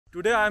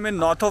Today I am in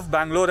north of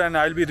Bangalore and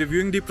I'll be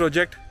reviewing the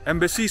project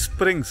Embassy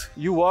Springs.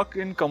 You work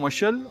in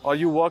commercial or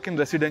you work in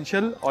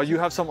residential or you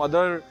have some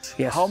other...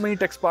 Yes. How many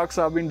tech parks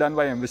have been done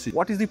by Embassy?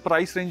 What is the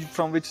price range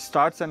from which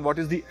starts and what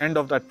is the end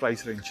of that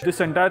price range?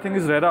 This entire thing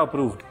is RERA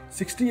approved.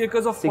 60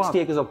 acres of 60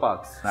 acres of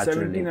parks.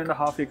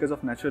 17.5 acres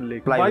of natural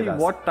lake. By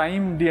what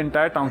time the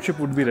entire township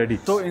would be ready?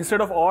 So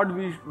instead of odd,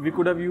 we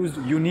could have used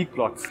unique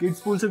plots. Kids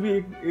pool se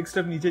bhi ek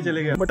step niche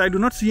chale gaya. But I do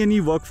not see any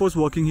workforce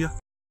working here.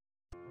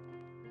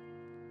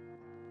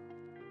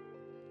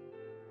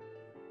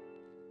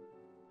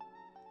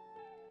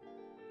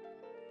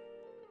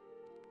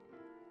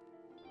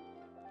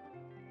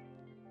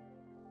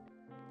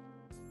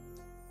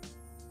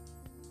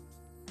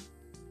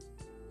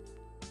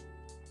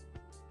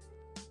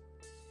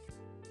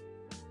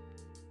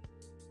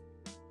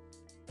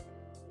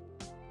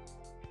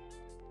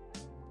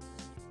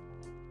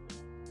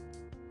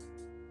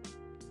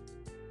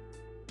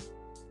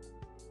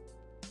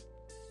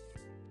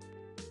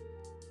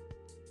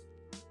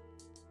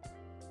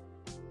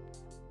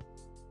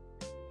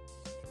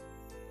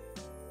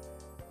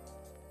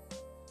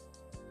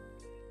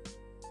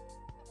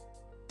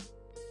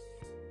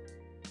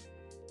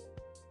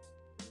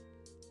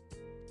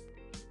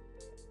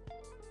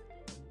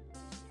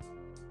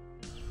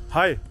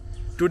 Hi,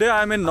 today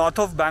I am in north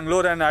of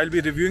Bangalore and I'll be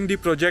reviewing the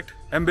project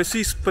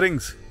Embassy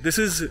Springs. This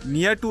is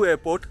near to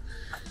airport.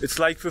 It's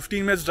like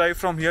 15 minutes drive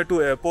from here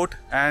to airport,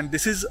 and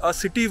this is a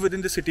city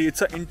within the city.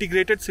 It's an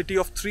integrated city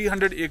of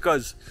 300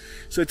 acres.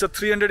 So it's a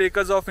 300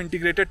 acres of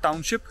integrated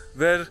township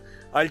where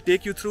I'll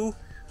take you through.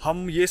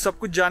 हम ये सब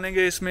कुछ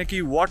जानेंगे इसमें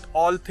कि what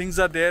all things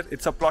are there.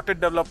 It's a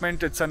plotted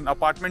development. It's an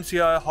apartments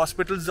here,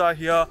 hospitals are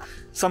here,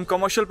 some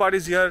commercial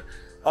parties here.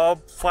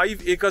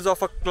 5 acres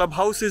of a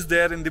clubhouse is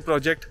there in the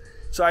project.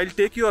 So I'll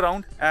take you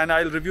around and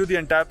I'll review the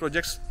entire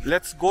projects.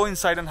 Let's go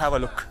inside and have a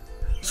look.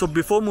 So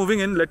before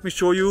moving in, let me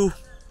show you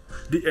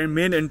the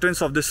main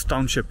entrance of this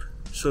township.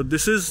 So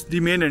this is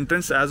the main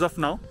entrance as of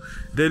now.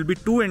 There will be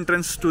 2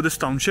 entrances to this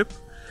township.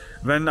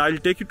 When I'll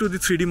take you to the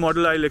 3D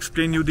model, I'll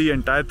explain you the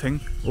entire thing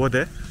over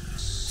there.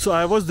 So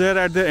I was there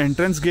at the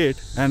entrance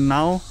gate and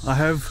now I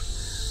have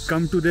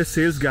come to the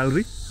sales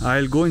gallery.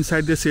 I'll go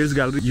inside the sales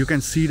gallery. You can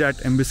see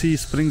that Embassy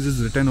Springs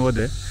is written over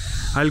there.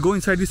 I'll go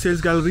inside the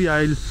sales gallery.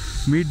 I'll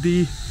meet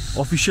the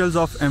officials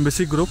of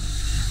Embassy Group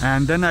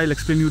and then I'll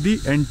explain you the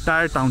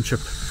entire township.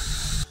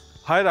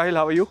 Hi Rahil,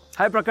 how are you?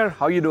 Hi Prakar,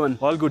 how you doing?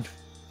 All good.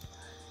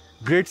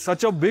 Great,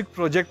 such a big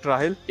project,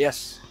 Rahil.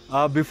 Yes.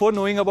 Before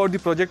knowing about the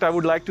project, I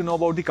would like to know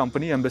about the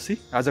company Embassy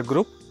as a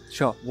group.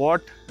 Sure.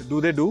 What do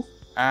they do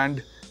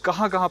and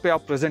कहाँ पे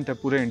आप present है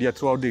पूरे India,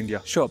 throughout the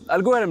India? Sure,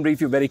 I'll go ahead and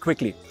brief you very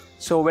quickly.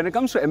 So when it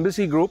comes to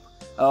Embassy Group,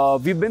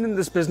 we've been in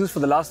this business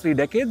for the last 3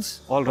 decades.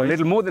 All right. A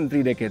little more than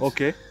 3 decades.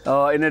 Okay.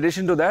 In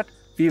addition to that,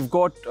 we've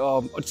got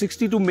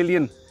 62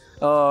 million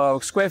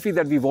square feet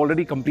that we've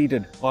already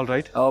completed. All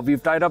right.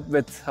 We've tied up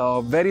with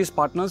various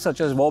partners such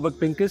as Warburg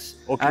Pincus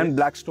and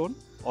Blackstone.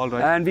 All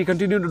right. And we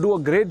continue to do a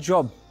great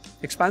job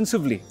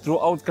expansively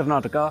throughout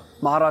Karnataka,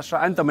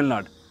 Maharashtra and Tamil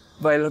Nadu,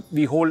 while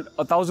we hold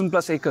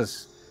 1,000+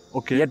 acres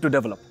yet to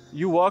develop.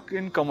 You work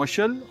in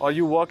commercial or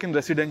you work in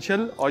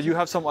residential or you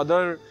have some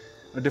other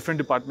different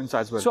departments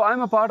as well? So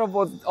I'm a part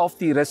of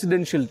the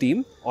residential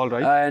team. All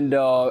right. And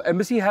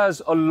Embassy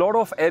has a lot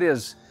of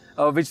areas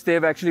which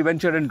they've actually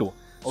ventured into.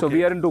 So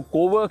we are into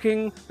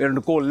co-working, we're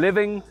into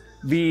co-living.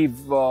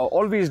 We've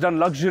always done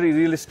luxury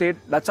real estate.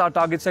 That's our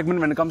target segment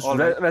when it comes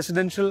to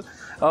residential.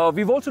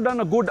 We've also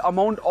done a good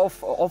amount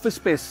of office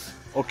space.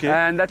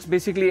 And that's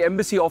basically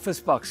Embassy Office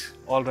Parks.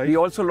 All right. We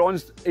also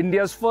launched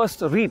India's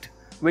first REIT,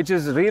 which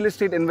is Real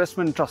Estate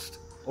Investment Trust.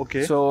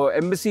 So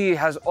Embassy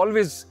has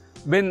always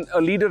been a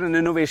leader in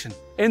innovation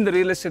in the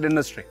real estate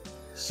industry.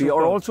 We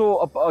are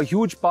also a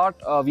huge part,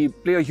 we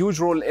play a huge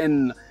role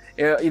in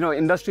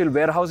industrial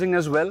warehousing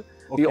as well.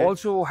 We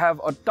also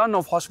have a ton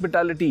of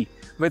hospitality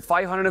with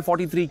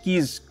 543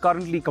 keys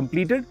currently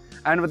completed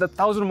and with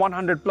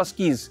 1,100+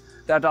 keys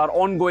that are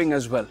ongoing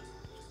as well.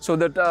 So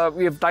that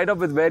we have tied up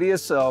with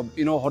various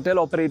hotel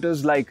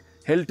operators like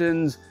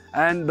Hilton's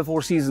and the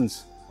Four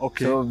Seasons.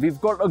 So we've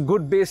got a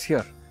good base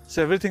here.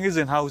 So everything is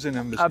in-house in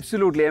Embassy?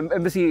 Absolutely.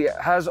 Embassy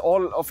has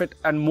all of it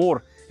and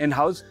more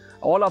in-house.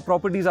 All our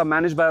properties are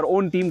managed by our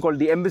own team called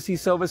the Embassy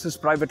Services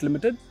Private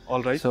Limited.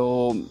 All right.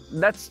 So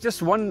that's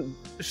just one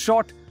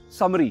short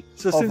summary.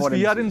 So since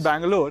we are in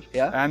Bangalore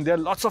and there are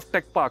lots of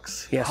tech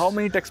parks, how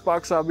many tech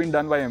parks have been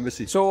done by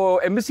Embassy? So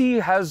Embassy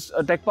has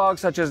a tech park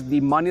such as the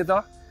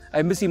Manyata,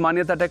 Embassy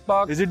Manyata Tech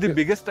Park. Is it the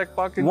biggest tech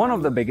park in One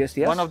of the biggest,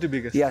 yes. One of the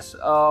biggest? Yes,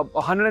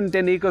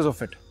 110 acres of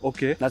it.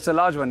 That's a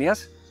large one,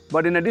 yes.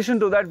 But in addition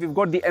to that, we've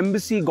got the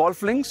Embassy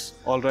Golf Links,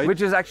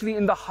 which is actually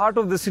in the heart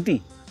of the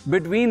city,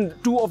 between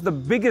 2 of the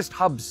biggest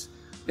hubs,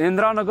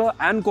 Indranagar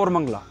and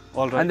Kormangala.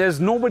 And there's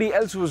nobody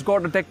else who's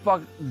got a tech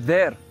park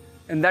there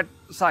in that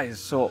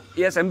size. So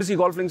yes, Embassy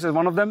Golf Links is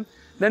one of them.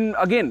 Then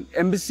again,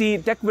 Embassy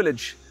Tech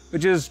Village,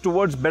 which is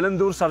towards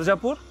Belandur,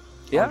 Sarjapur,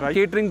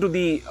 catering to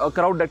the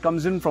crowd that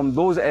comes in from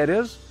those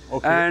areas.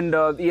 And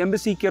the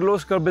Embassy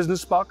Kirloskar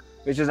Business Park,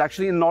 which is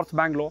actually in North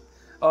Bangalore.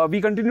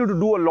 we continue to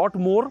do a lot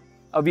more.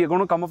 We are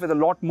going to come up with a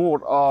lot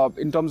more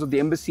in terms of the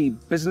Embassy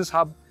Business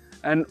Hub,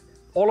 and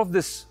all of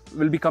this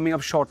will be coming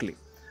up shortly.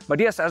 But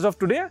yes, as of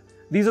today,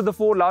 these are the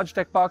 4 large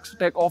tech parks,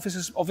 tech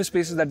office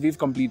spaces that we've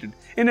completed,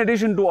 in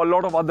addition to a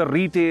lot of other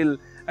retail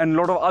and a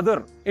lot of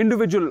other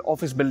individual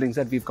office buildings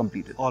that we've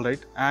completed. All right.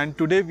 And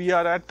today we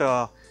are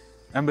at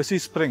Embassy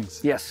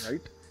Springs. Yes.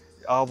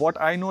 Right. What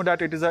I know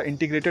that it is an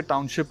integrated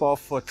township of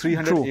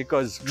 300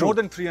 acres, more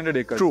than 300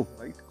 acres. True.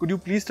 Right. Could you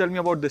please tell me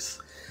about this?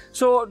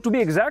 So to be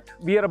exact,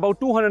 we are about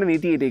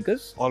 288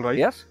 acres. All right.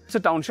 Yes. It's a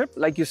township,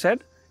 like you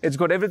said. It's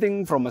got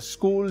everything from a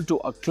school to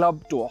a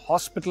club to a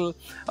hospital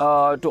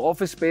to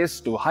office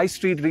space to high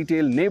street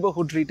retail,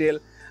 neighborhood retail.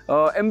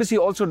 Embassy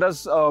also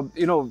does,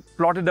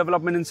 plotted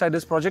development inside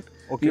this project.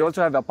 Okay. We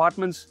also have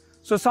apartments.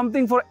 So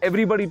something for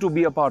everybody to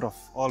be a part of.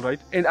 All right.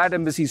 At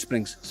Embassy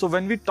Springs. So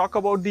when we talk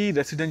about the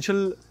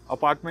residential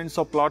apartments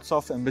or plots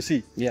of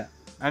Embassy, yeah.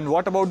 And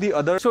what about the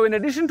other? So in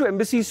addition to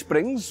Embassy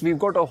Springs, we've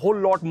got a whole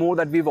lot more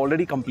that we've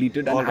already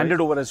completed and handed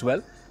over as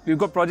well. We've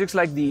got projects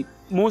like the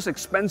most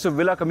expensive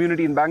villa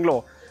community in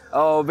Bangalore,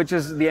 which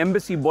is the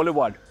Embassy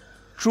Boulevard.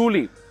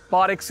 Truly,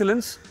 par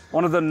excellence,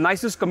 one of the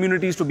nicest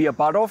communities to be a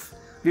part of.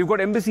 We've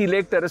got Embassy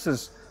Lake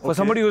Terraces. For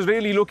somebody who's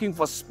really looking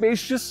for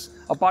spacious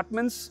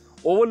apartments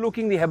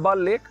overlooking the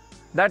Hebbal Lake,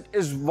 that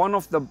is one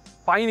of the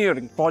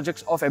pioneering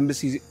projects of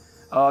Embassy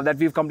that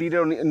we've completed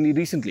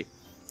recently.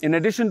 In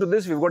addition to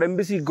this, we've got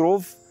Embassy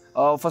Grove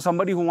for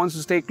somebody who wants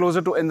to stay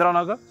closer to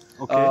Indiranagar.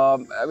 Okay.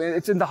 I mean,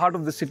 it's in the heart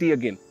of the city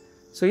again.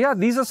 So yeah,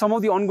 these are some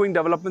of the ongoing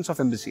developments of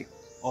Embassy.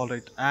 All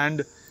right.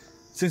 And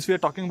since we are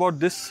talking about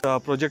this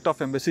project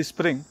of Embassy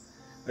Spring,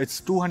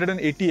 it's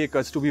 280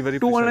 acres to be very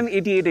precise.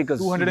 288 acres.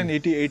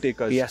 288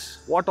 acres.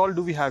 Yes. What all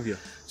do we have here?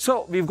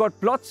 So we've got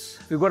plots,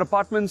 we've got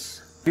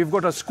apartments, we've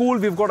got a school,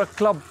 we've got a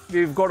club,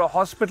 we've got a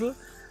hospital,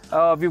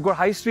 we've got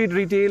high street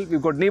retail,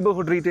 we've got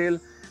neighborhood retail,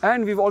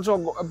 and we've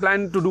also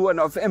planned to do an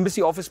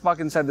Embassy Office Park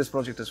inside this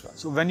project as well.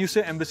 So when you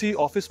say Embassy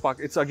Office Park,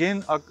 it's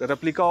again a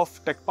replica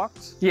of tech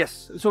parks?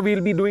 Yes. So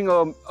we'll be doing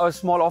a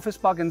small office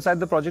park inside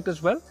the project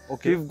as well.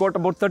 Okay. We've got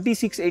about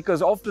 36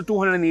 acres of the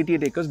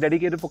 288 acres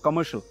dedicated for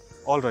commercial.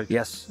 All right.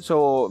 Yes.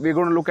 So we're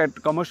going to look at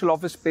commercial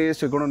office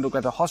space, we're going to look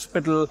at a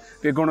hospital,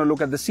 we're going to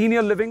look at the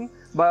senior living.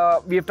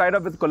 But we have tied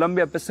up with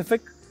Columbia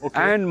Pacific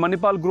and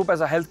Manipal Group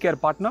as a healthcare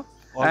partner.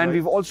 And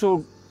we've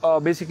also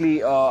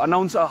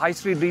announced a high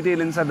street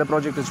retail inside the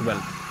project as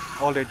well.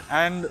 All right.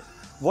 And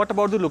what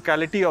about the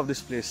locality of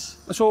this place?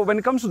 So when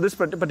it comes to this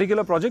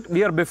particular project,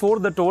 we are before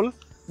the toll.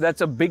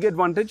 That's a big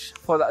advantage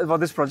for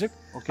this project.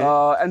 Okay.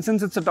 And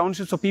since it's a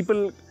township, so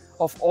people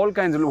of all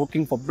kinds are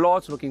looking for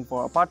plots, looking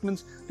for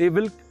apartments, they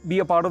will be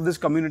a part of this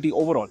community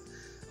overall.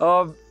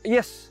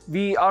 Yes,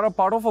 we are a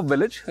part of a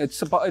village.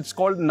 It's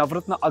called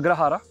Navratna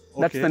Agrahara.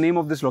 That's the name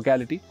of this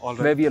locality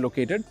where we are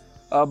located.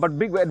 But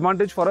big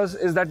advantage for us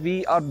is that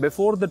we are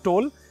before the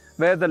toll,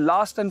 where the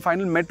last and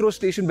final metro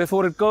station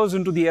before it curves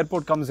into the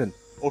airport comes in.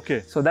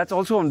 Okay. So that's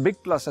also a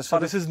big plus as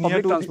far as this is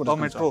near to the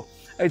metro.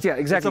 Yeah,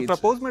 exactly. It's a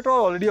proposed metro or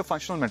already a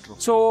functional metro?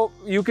 So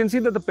you can see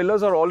that the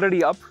pillars are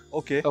already up.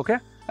 Okay. Okay.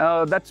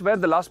 That's where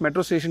the last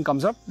metro station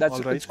comes up.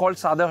 It's called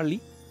Sadahalli.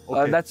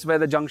 That's where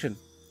the junction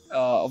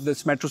of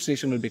this metro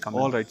station will be coming.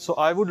 All right. So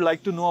I would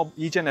like to know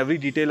each and every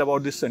detail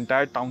about this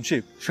entire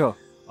township. Sure.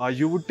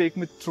 You would take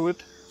me through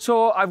it?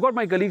 So I've got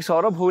my colleague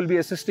Saurabh who will be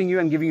assisting you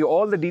and giving you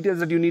all the details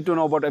that you need to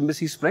know about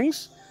Embassy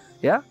Springs.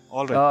 Yeah?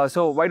 All right.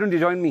 So why don't you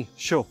join me?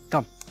 Sure.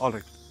 Come. All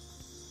right.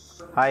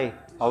 Hi.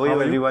 How are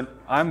you everyone?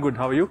 I'm good.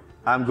 How are you?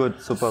 I'm good.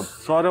 Superb.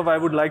 Saurabh, I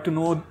would like to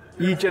know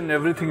each and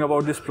everything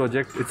about this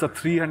project. It's a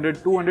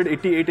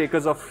 288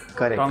 acres of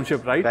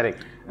township, right?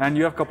 Correct. And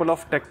you have a couple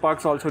of tech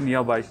parks also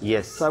nearby.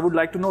 Yes. So I would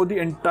like to know the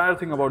entire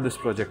thing about this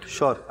project.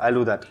 Sure. I'll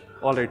do that.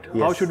 All right.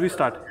 Yes. How should we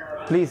start?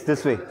 Please,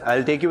 this way.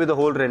 I'll take you with the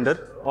whole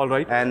render. All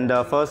right. And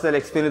first I'll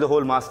explain you the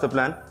whole master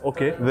plan.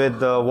 Okay.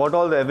 With what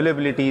all the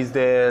availability is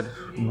there,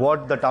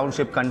 what the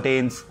township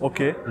contains.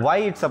 Okay. Why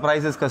it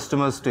surprises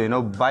customers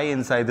to, buy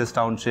inside this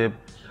township,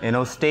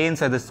 stay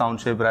inside this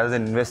township rather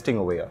than investing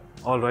over here.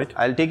 All right.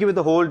 I'll take you with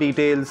the whole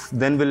details,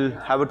 then we'll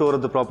have a tour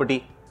of the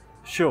property.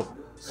 Sure.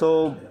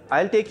 So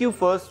I'll take you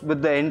first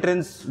with the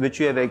entrance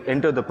which you have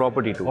entered the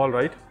property to. All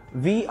right.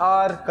 We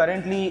are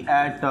currently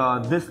at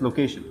this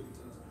location.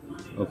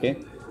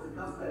 Okay.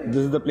 This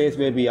is the place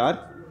where we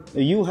are.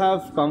 You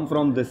have come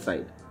from this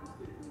side.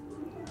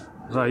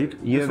 Right.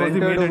 You have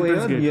entered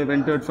over here. You have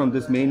entered from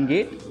this main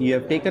gate. You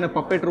have taken a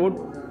puppet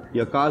road.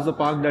 Your cars are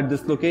parked at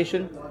this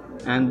location.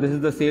 And this is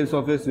the sales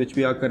office which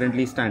we are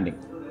currently standing.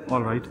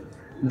 All right.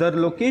 The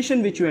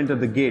location which you enter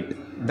the gate,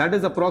 that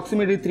is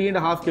approximately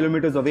 3.5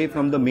 kilometers away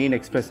from the main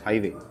express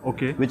highway.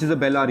 Okay. Which is a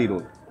Bellary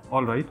road.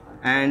 All right.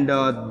 And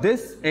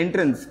this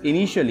entrance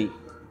initially,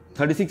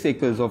 36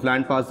 acres of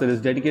land parcel is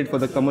dedicated for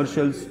the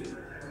commercials,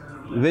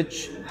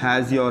 which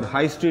has your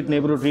high street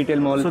neighborhood retail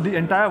mall. So the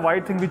entire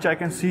white thing which I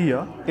can see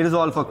here. It is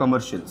all for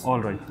commercials.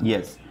 All right.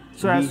 Yes.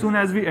 So as soon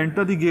as we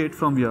enter the gate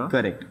from here.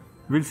 Correct.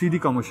 We'll see the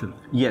commercial.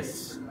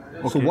 Yes.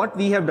 Okay. So what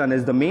we have done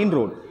is the main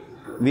road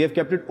we have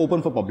kept it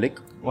open for public.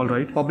 All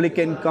right. Public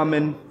can come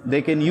in,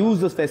 they can use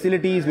the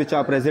facilities which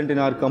are present in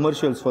our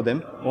commercials for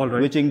them. All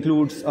right. Which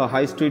includes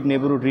high street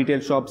neighborhood retail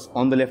shops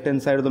on the left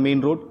hand side of the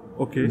main road.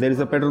 Okay. There is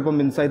a petrol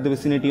pump inside the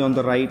vicinity on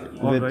the right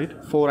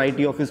with 4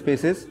 IT office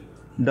spaces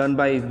done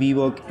by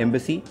WeWork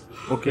Embassy.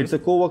 Okay. It's a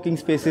co-working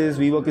spaces.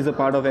 WeWork is a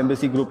part of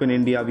Embassy Group in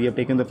India. We have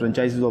taken the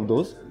franchises of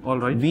those. All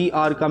right. We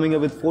are coming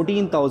up with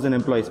 14,000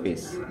 employee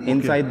space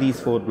inside these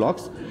 4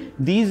 blocks.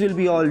 These will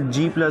be all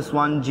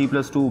G+1,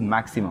 G+2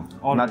 maximum.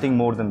 Nothing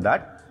more than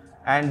that.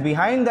 And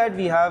behind that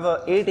we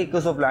have 8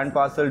 acres of land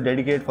parcel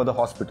dedicated for the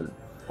hospital.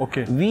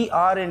 Okay. We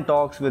are in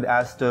talks with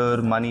Aster,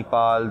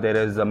 Manipal, there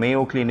is a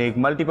Mayo Clinic,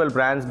 multiple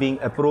brands being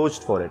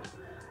approached for it.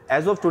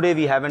 As of today,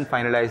 we haven't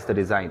finalized the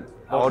design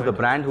or the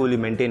brand who will be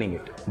maintaining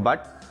it.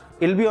 But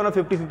it'll be on a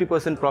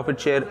 50-50% profit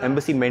share.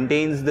 Embassy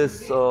maintains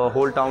this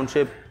whole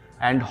township,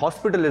 and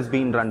hospital is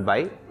being run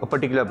by a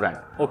particular brand.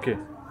 Okay.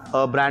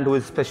 A brand who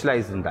is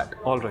specialized in that.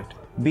 All right.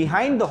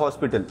 Behind the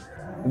hospital,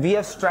 we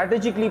have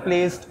strategically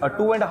placed a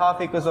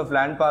 2.5 acres of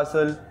land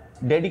parcel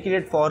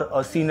dedicated for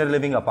a senior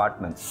living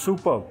apartments.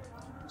 Superb.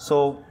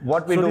 So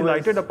what we do the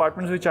lighted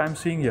apartments which I am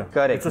seeing here.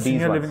 Correct. It's a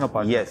senior living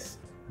apartment. Yes.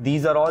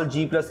 These are all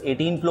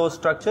G+18 floor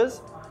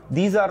structures.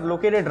 These are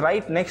located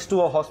right next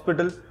to a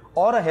hospital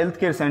or a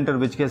healthcare center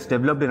which gets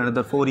developed in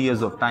another 4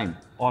 years of time.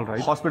 All right.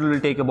 Hospital will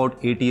take about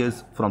 8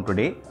 years from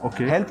today.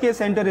 Okay. Healthcare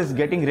center is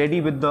getting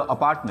ready with the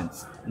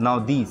apartments. Now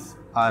these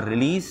are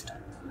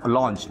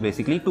launched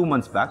basically 2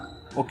 months back.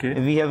 Okay.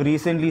 We have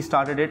recently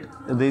started it.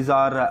 These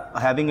are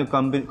having a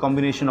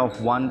combination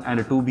of 1 and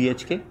a 2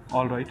 BHK.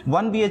 All right.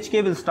 1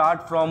 BHK will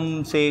start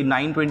from say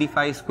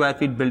 925 square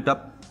feet built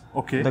up.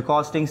 Okay. The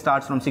costing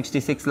starts from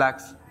 66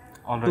 lakhs.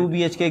 All right. 2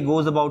 BHK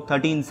goes about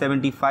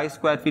 1375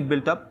 square feet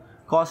built up.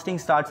 Costing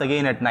starts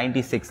again at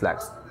 96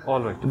 lakhs.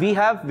 All right. We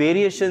have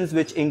variations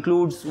which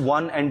includes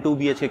 1 and 2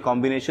 BHK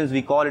combinations.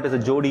 We call it as a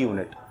Jodi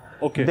unit.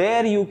 Okay.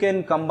 There you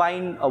can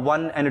combine a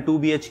 1 and a 2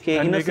 BHK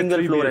and in a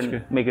single floor BHK.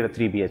 and make it a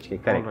 3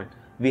 BHK. Correct. All right.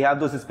 We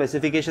have those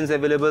specifications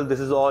available. This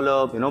is all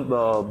a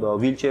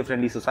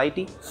wheelchair-friendly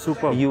society.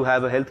 Super. You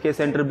have a healthcare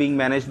center being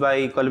managed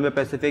by Columbia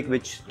Pacific,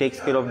 which takes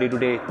care of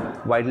day-to-day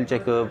vital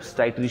checkups,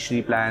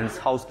 dietary plans,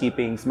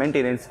 housekeeping,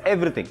 maintenance,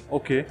 everything.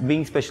 Okay.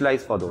 Being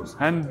specialized for those.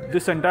 And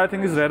this entire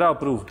thing is RERA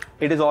approved.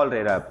 It is all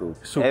RERA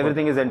approved. Super.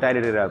 Everything is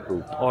entirely RERA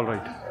approved. All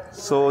right.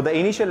 So the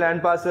initial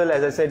land parcel,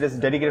 as I said, is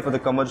dedicated for the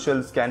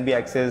commercials, can be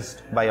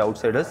accessed by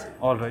outsiders.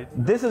 All right.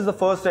 This is the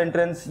first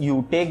entrance.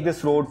 You take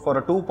this road for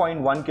a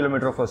 2.1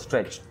 kilometer of a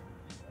stretch,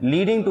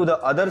 leading to the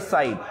other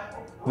side,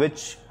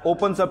 which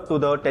opens up to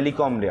the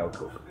telecom layout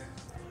road.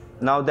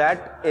 Now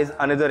that is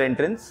another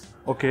entrance.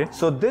 Okay.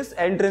 So this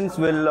entrance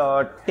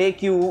will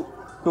take you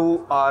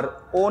to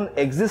our own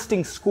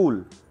existing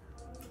school.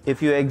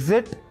 If you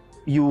exit,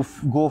 you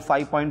go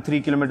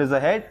 5.3 kilometers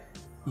ahead.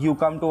 You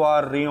come to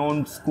our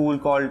renowned school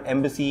called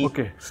Embassy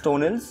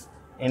Stone Hills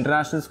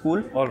International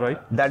School. All right.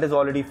 That is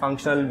already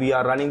functional. We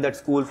are running that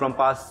school from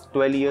past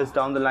 12 years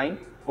down the line.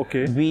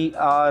 Okay.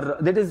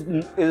 That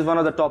is one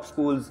of the top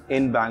schools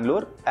in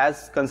Bangalore,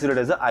 as considered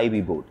as a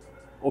IB board.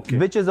 Okay.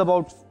 Which is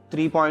about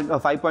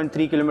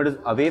 5.3 kilometers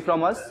away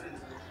from us.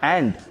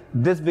 And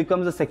this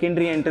becomes a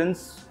secondary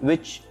entrance,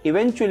 which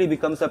eventually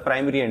becomes a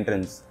primary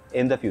entrance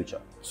in the future.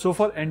 So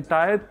for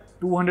entire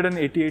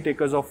 288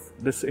 acres of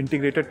this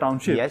integrated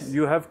township, yes,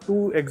 you have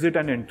 2 exit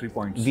and entry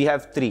points. We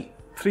have 3.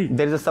 3.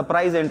 There is a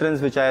surprise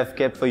entrance which I have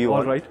kept for you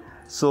all. Right.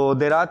 So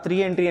there are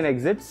 3 entry and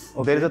exits.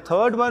 Okay. There is a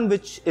third one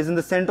which is in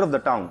the center of the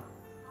town.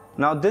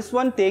 Now this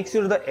one takes you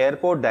to the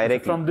airport directly.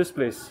 From this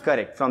place?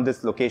 Correct, from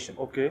this location.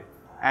 Okay.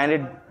 And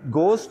it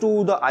goes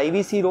to the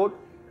IVC road.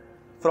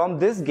 From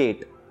this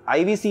gate,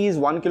 IVC is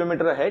 1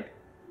 kilometer ahead.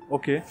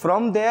 Okay.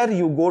 From there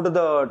you go to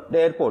the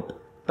airport,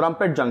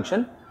 Trumpet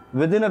Junction,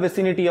 within a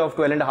vicinity of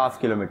 12.5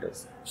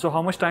 kilometers. So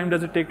how much time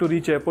does it take to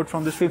reach airport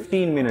from this?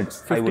 15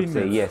 minutes, 15 I would say,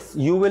 minutes. yes.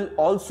 You will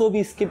also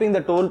be skipping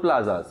the toll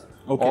plazas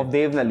of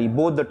Devanahalli,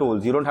 both the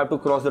tolls. You don't have to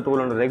cross the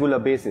toll on a regular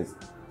basis.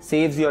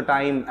 Saves your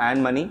time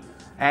and money.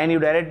 And you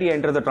directly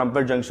enter the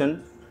Trumpet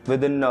Junction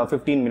within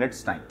 15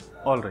 minutes time.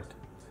 All right.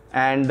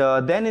 And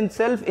then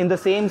itself, in the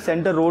same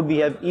center road, we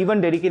have even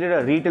dedicated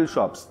a retail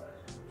shops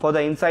for the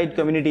inside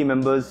community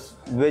members,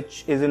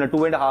 which is in a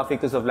 2.5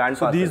 acres of land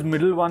parcel. So these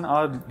middle one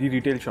are the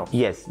retail shops?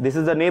 Yes, this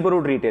is the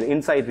neighborhood retail,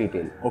 inside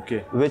retail.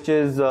 Okay. Which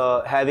is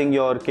having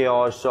your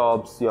kiosk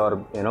shops,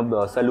 your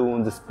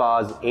saloons,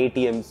 spas,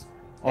 ATMs,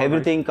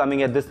 everything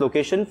coming at this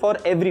location for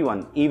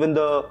everyone. Even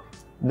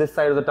this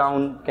side of the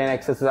town can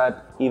access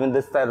that. Even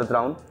this side of the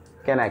town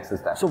can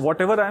access that. So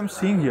whatever I am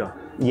seeing here,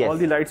 yes, all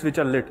the lights which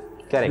are lit.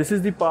 Correct. This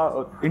is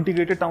the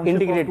integrated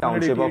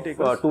township of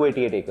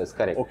 288 acres.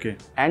 Correct. Okay.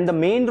 And the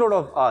main road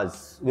of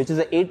us, which is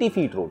a 80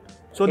 feet road,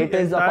 so it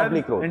is a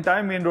public road.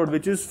 Entire main road,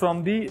 which is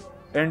from the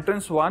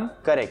entrance 1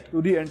 correct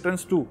to the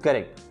entrance 2.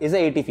 Correct. Is a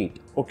 80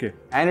 feet. Okay.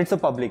 And it's a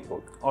public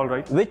road. All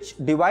right. Which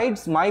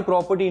divides my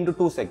property into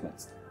 2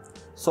 segments.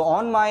 So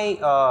on my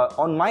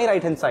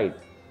right hand side,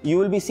 you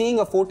will be seeing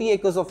a 40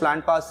 acres of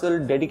land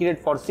parcel dedicated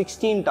for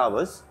 16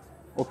 towers.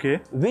 Okay.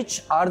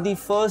 Which are the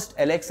first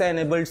Alexa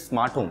enabled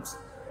smart homes.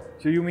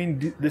 So you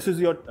mean this is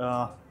your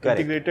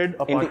integrated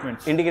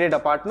apartments? Integrated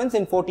apartments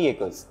in 40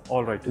 acres.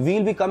 All right.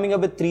 We'll be coming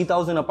up with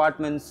 3,000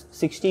 apartments,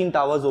 16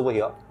 towers over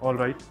here. All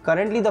right.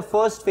 Currently, the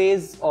first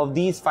phase of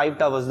these 5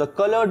 towers, the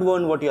colored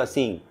one, what you are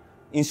seeing,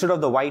 instead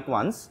of the white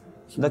ones,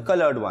 the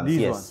colored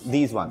ones.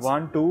 These ones.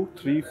 1, 2,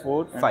 3,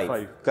 4, and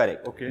 5.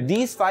 Correct. Okay.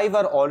 These 5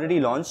 are already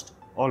launched.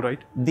 All right.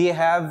 They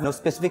have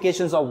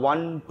specifications of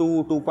 1,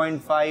 2,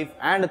 2.5,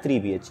 and a 3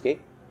 BHK.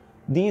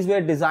 These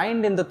were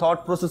designed in the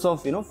thought process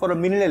of, for a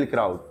millennial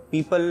crowd.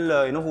 People,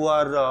 who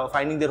are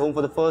finding their home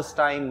for the first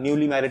time,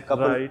 newly married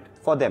couple, right.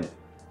 for them.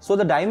 So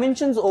the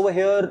dimensions over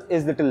here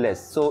is little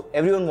less. So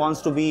everyone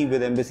wants to be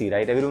with Embassy,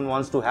 right? Everyone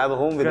wants to have a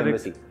home with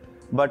Embassy.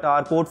 But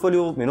our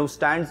portfolio,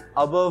 stands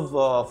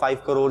above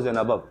 5 crores and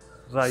above.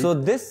 Right. So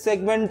this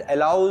segment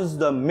allows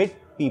the mid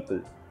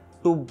people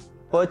to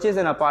purchase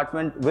an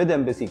apartment with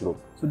Embassy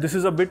Group. So this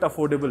is a bit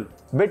affordable.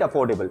 Bit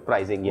affordable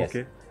pricing, yes.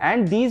 Okay.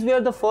 And these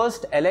were the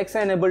first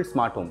Alexa-enabled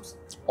smart homes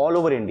all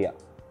over India,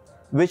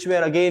 which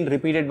were again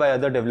repeated by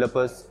other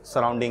developers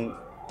surrounding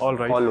all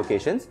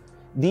locations.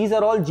 These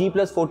are all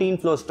G+14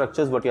 floor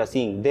structures, what you are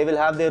seeing. They will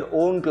have their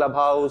own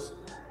clubhouse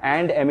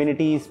and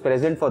amenities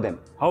present for them.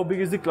 How big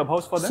is the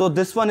clubhouse for them? So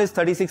this one is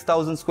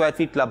 36,000 square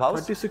feet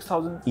clubhouse.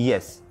 36,000?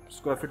 Yes.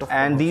 Square feet of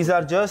And clubhouse. these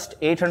are just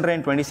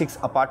 826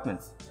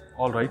 apartments.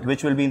 All right.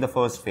 Which will be in the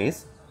first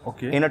phase.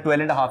 Okay. In a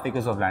 12.5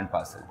 acres of land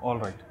parcel. All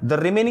right. The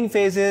remaining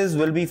phases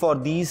will be for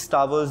these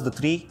towers, the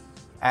 3,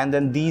 and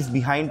then these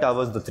behind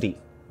towers, the 3,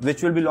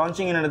 which will be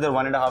launching in another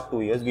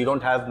 1.5-2 years. We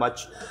don't have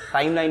much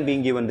timeline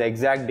being given, the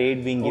exact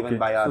date being given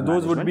by our So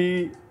those management. would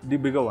be the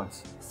bigger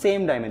ones.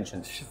 Same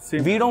dimensions.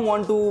 Same. We don't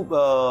want to,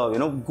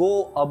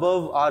 go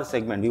above our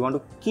segment. We want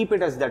to keep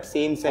it as that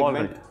same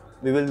segment. Right.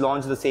 We will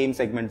launch the same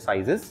segment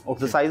sizes. Okay.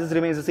 The sizes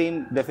remains the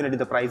same. Definitely,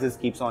 the prices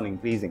keeps on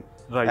increasing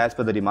as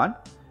per the demand.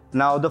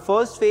 Now, the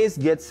first phase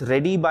gets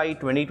ready by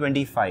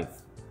 2025.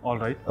 All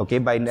right. Okay,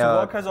 by so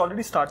work has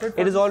already started?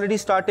 It is already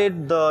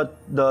started.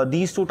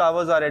 These 2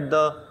 towers are at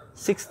the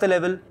 6th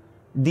level.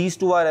 These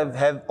 2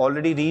 have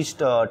already reached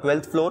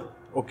 12th floor.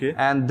 Okay.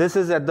 And this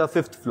is at the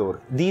 5th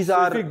floor. These so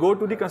are. If we go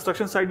to the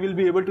construction site, we'll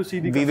be able to see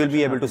the. We will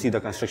be able to see the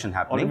construction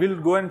happening. Or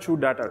we'll go and shoot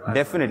that.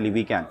 Definitely,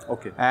 we can.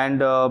 Okay. And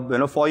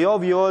for your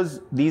viewers,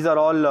 these are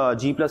all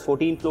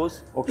G+14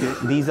 floors. Okay.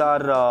 These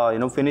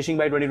are finishing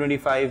by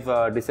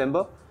 2025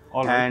 December.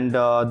 All right.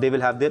 And they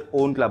will have their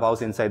own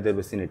clubhouse inside their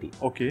vicinity.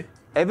 Okay.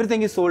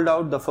 Everything is sold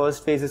out. The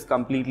first phase is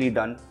completely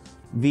done.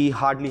 We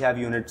hardly have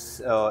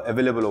units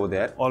available over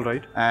there. All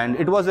right. And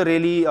it was a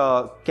really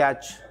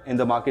catch in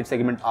the market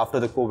segment after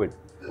the COVID.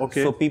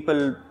 Okay. So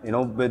people,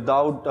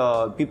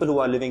 without people who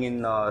are living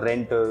in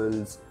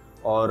rentals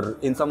or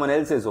in someone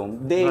else's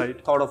home, they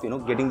thought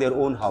of, getting their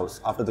own house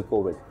after the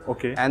COVID.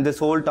 Okay. And this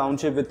whole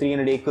township with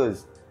 300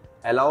 acres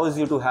allows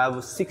you to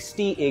have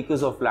 60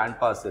 acres of land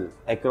parcel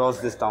across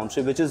this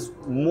township, which is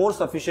more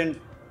sufficient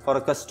for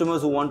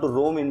customers who want to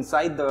roam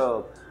inside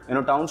the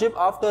township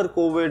after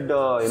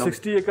COVID.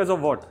 60 acres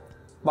of what?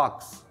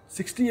 Parks.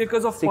 60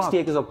 acres of 60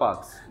 acres of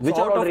parks, which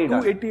so are already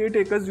done. Out of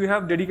 288 acres, you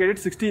have dedicated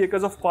 60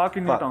 acres of park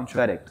in your township.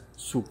 Correct.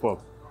 Superb.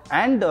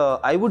 And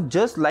I would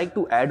just like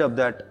to add up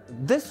that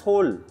this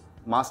whole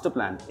master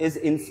plan is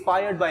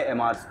inspired by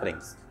MR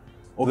Springs,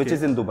 which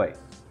is in Dubai.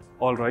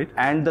 All right.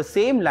 And the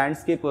same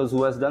landscapers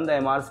who has done the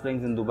MR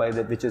Springs in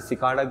Dubai, which is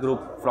Cicada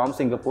Group from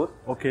Singapore,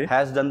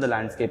 has done the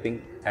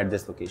landscaping at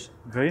this location.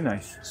 Very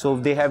nice. So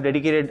they have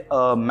dedicated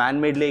a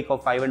man-made lake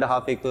of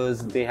 5.5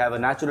 acres. They have a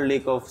natural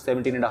lake of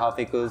 17.5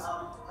 acres.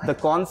 The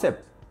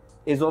concept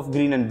is of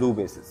green and blue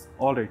basis.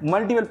 All right.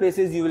 Multiple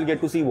places you will get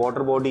to see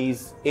water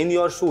bodies in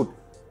your shoot.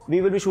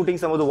 We will be shooting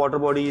some of the water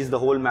bodies, the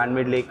whole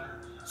man-made lake.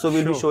 So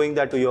we'll be showing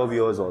that to your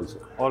viewers also.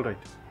 All right.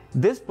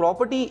 This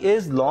property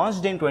is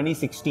launched in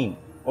 2016.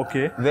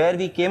 Okay. Where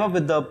we came up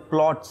with the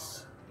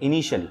plots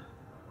initially.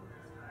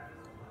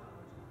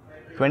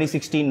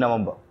 2016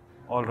 November.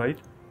 All right.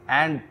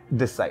 And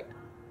this side.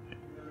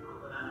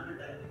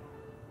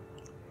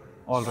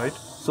 All right.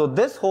 So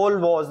this whole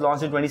was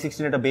launched in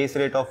 2016 at a base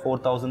rate of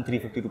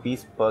 4,350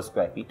 rupees per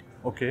square feet.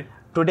 Okay.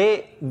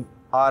 Today,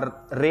 our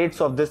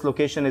rates of this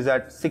location is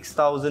at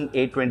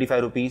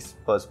 6,825 rupees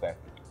per square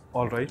feet.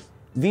 All right.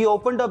 We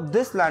opened up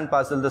this land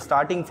parcel, the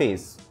starting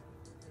phase,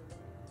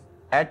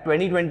 at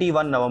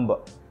 2021 November.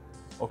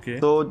 Okay.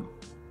 So,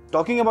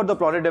 talking about the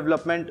plotted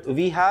development,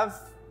 we have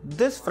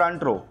this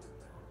front row,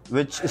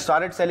 which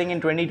started selling in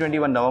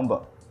 2021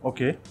 November.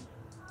 Okay.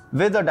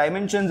 With the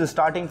dimensions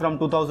starting from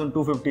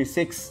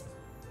 2,256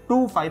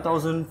 to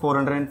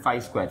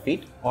 5,405 square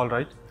feet. All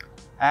right.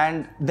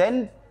 And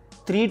then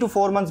 3 to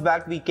 4 months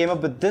back, we came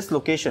up with this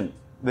location,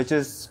 which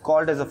is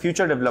called as a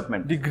future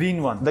development. The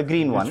green one. The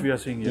green one. Which we are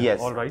seeing here. Yes.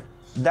 All right.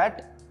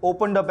 That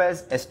opened up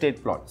as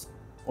estate plots.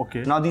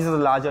 Okay. Now these are the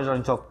larger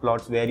chunks of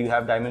plots where you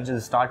have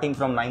dimensions starting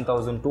from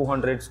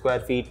 9,200 square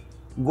feet,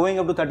 going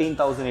up to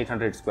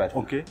 13,800 square feet.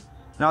 Okay.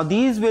 Now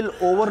these will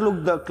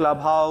overlook the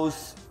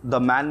clubhouse, the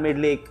man-made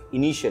lake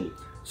initially.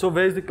 So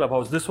where is the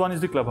clubhouse? This one is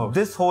the clubhouse.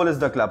 This whole is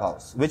the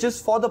clubhouse, which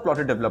is for the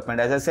plotted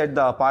development. As I said,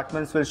 the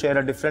apartments will share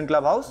a different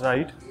clubhouse.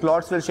 Right.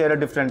 Plots will share a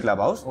different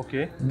clubhouse.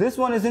 Okay. This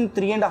one is in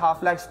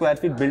 3.5 lakh square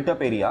feet built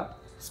up area,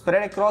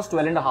 spread across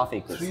 12.5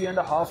 acres.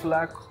 3.5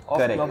 lakh of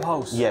Correct.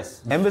 clubhouse.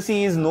 Yes.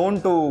 Embassy is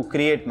known to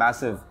create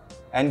massive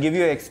and give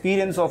you an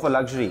experience of a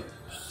luxury.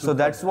 So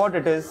that's what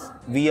it is.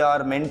 We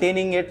are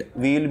maintaining it.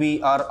 We will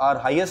be our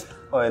highest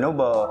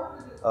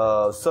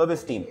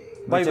service team.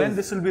 By when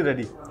this will be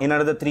ready? In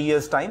another 3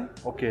 years time.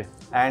 Okay.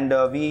 And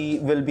we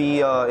will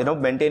be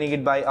maintaining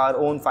it by our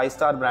own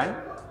 5-star brand.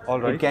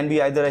 All right. It can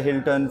be either a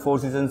Hilton, Four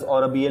Seasons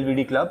or a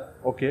BLVD club.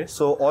 Okay.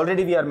 So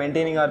already we are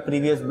maintaining our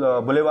previous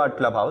Boulevard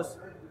clubhouse.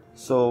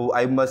 So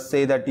I must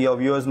say that your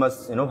viewers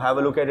must have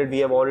a look at it. We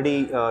have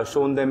already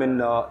shown them in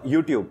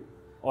YouTube.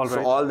 All right.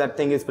 So all that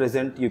thing is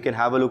present. You can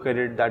have a look at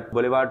it. That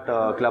Boulevard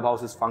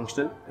clubhouse is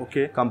functional.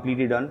 Okay.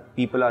 Completely done.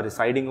 People are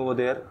residing over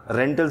there.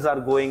 Rentals are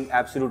going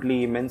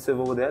absolutely immense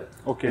over there.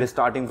 Okay. It is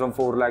starting from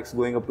 4 lakhs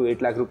going up to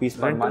 8 lakh rupees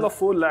per month. Rental of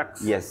 4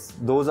 lakhs. Yes.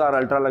 Those are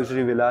ultra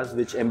luxury villas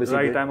which Embassy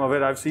Right, did. I'm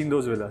aware. I've seen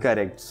those villas.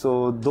 Correct.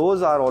 So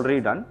those are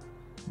already done.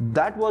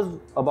 That was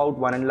about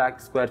 1 lakh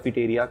square feet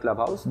area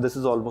clubhouse. This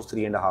is almost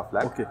 3.5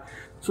 lakh. Okay.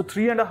 So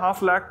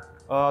 3.5 lakh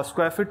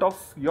square feet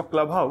of your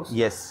clubhouse.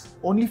 Yes.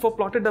 Only for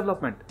plotted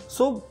development.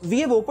 So we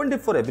have opened it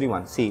for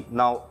everyone. See,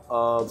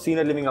 now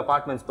senior living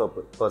apartments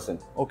person.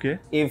 Okay.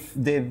 If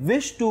they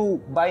wish to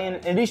buy an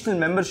additional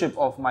membership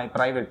of my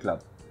private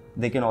club,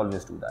 they can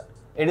always do that.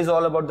 It is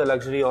all about the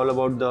luxury, all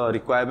about the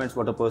requirements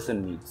what a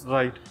person needs.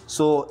 Right.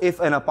 So if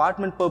an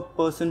apartment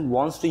person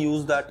wants to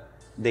use that,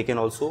 they can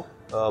also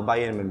buy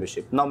a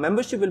membership. Now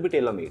membership will be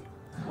tailor-made.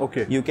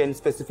 Okay. You can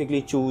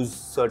specifically choose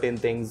certain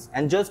things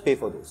and just pay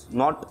for those,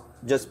 not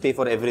just pay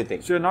for everything.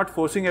 So you're not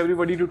forcing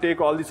everybody to take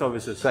all the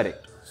services.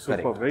 Correct.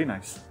 Super. Correct. Very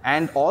nice.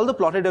 And all the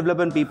plotted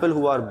development people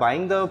who are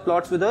buying the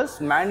plots with us,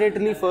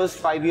 mandatorily first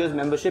 5 years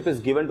membership is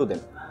given to them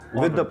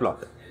with the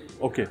plot.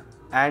 Okay.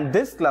 And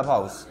this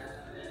clubhouse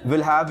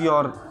will have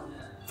your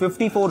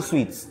 54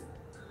 suites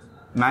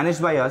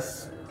managed by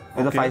us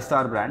with a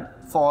 5-star brand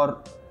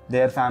for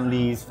their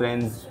families,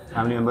 friends,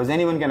 family members.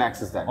 Anyone can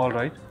access that. All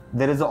right.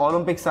 There is an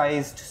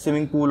Olympic-sized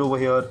swimming pool over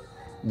here.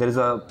 There is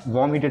a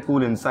warm heated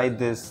pool inside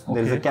this. Okay.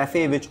 There is a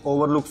cafe which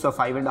overlooks a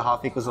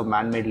 5.5 acres of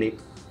man-made lake.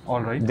 All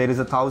right. There is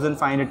a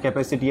 1,500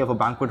 capacity of a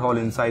banquet hall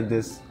inside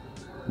this.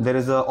 There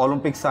is a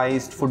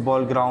Olympic-sized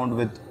football ground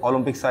with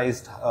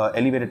Olympic-sized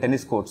elevated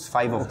tennis courts,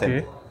 5 of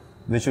them,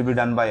 which will be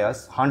done by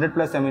us. 100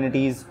 plus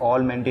amenities,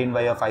 all maintained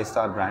by a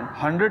 5-star brand.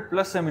 100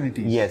 plus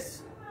amenities.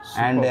 Yes.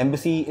 And the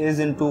Embassy is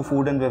into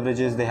food and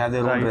beverages. They have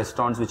their own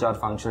restaurants which are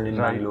functional in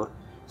Bangalore.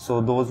 So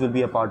those will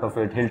be a part of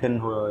it.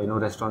 Hilton,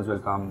 restaurants will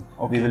come.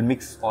 Okay. We will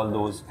mix all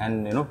those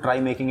and try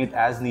making it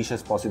as niche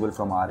as possible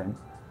from our end.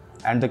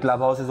 And the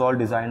clubhouse is all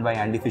designed by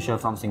Andy Fisher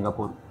from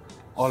Singapore.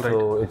 All right.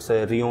 So it's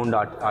a renowned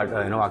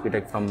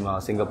architect from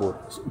Singapore.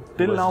 So,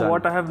 till now,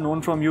 what I have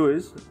known from you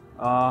is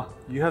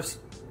you have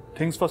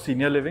things for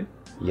senior living.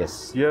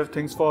 Yes. You have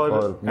things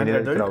for an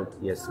adult. Crowd.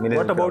 Yes.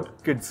 What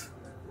about kids?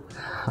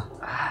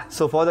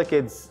 So for the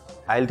kids,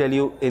 I'll tell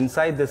you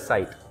inside this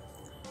site.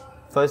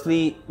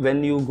 Firstly,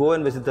 when you go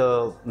and visit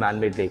the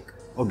man-made lake,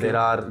 there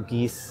are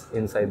geese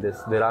inside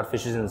this. There are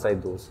fishes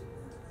inside those.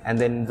 And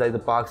then inside the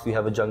parks, we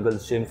have a jungle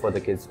gym for the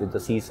kids with the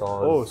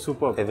seesaws. Oh,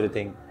 superb.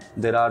 Everything.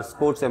 There are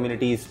sports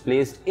amenities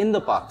placed in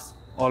the parks.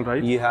 All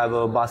right. You have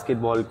a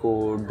basketball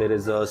court. There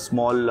is a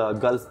small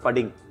golf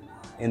pudding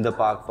in the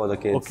park for the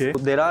kids. Okay. So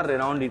there are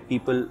renowned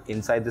people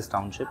inside this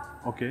township.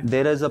 Okay.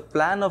 There is a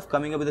plan of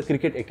coming up with a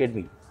cricket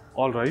academy.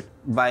 All right.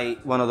 By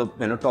one of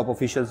the top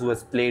officials who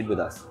has played with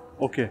us.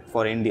 Okay.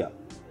 For India.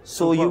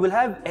 So you will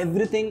have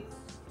everything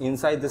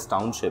inside this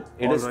township.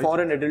 It is for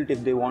an adult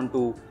if they want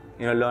to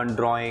learn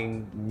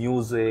drawing,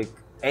 music,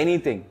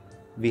 anything.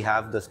 We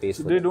have the space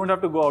for they them. don't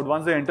have to go out.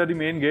 Once they enter the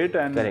main gate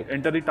and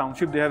enter the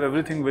township, they have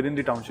everything within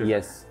the township.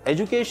 Yes.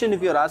 Education,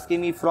 if you're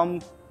asking me, from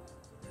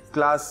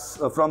class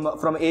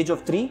from age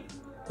of 3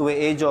 to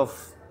age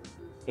of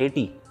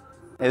 80,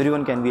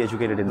 everyone can be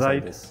educated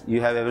inside this. You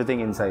have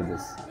everything inside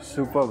this.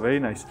 Super, very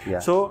nice. Yeah.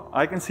 So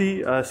I can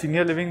see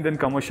senior living, then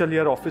commercial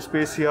here, office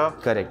space here.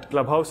 Correct.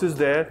 Clubhouse is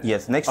there.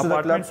 Yes. Next to the club.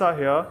 Apartments are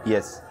here.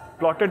 Yes.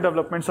 Plotted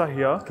developments are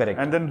here. Correct.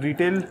 And then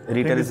retail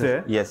is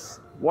there.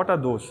 Yes. What are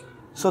those?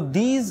 So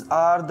these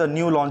are the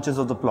new launches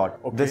of the plot.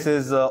 Okay. This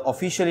is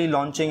officially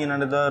launching in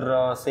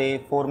another say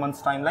 4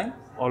 months timeline.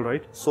 All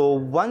right. So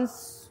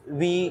once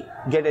we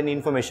get any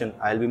information,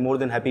 I'll be more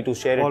than happy to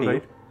share it to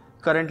you.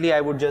 Currently, I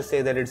would just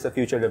say that it's a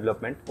future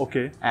development.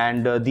 Okay.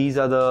 And these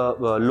are the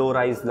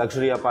low-rise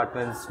luxury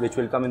apartments which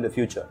will come in the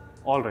future.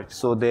 All right.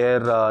 So there,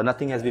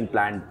 nothing has been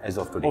planned as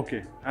of today.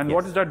 Okay. And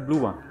what is that blue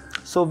one?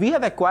 So we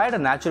have acquired a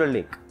natural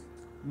lake.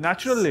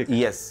 Natural lake?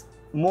 Yes.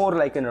 More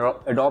like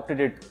adopted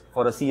it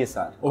for a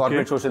CSR,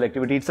 corporate social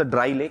activity. It's a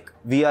dry lake.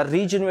 We are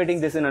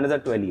regenerating this in another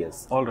 12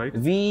 years. All right.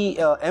 We,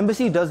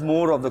 Embassy does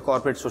more of the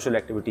corporate social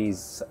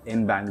activities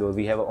in Bangalore.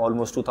 We have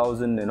almost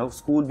 2,000,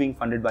 school being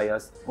funded by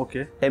us.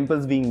 Okay.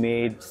 Temples being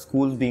made,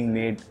 schools being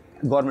made,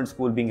 government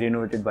school being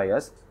renovated by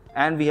us.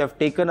 And we have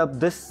taken up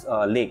this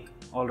lake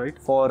All right.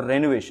 For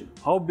renovation.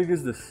 How big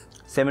is this?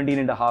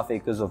 17.5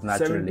 acres of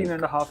natural lake.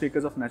 17.5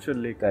 acres of natural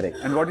lake. Correct.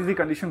 And what is the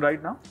condition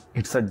right now?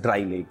 It's a dry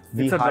lake.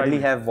 We It's a dry hardly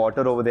lake. have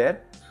water over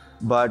there.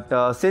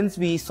 But since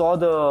we saw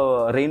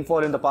the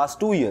rainfall in the past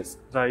 2 years,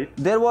 Right.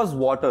 there was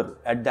water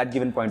at that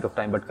given point of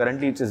time, but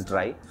currently it is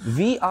dry.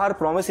 We are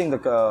promising the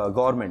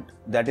government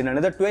that in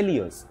another 12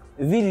 years,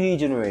 we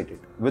regenerate it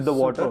with the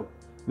water, Superb.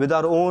 with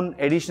our own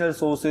additional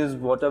sources,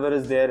 whatever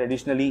is there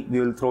additionally, we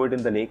will throw it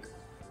in the lake.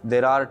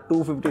 There are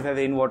 255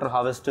 rainwater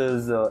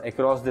harvesters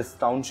across this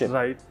township,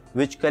 Right.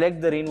 which collect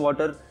the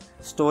rainwater,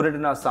 store it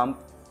in our sump.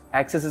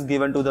 Access is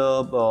given to the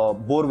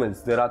bore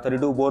wells. There are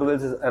 32 bore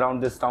wells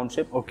around this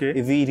township. Okay.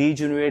 If we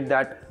regenerate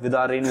that with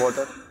our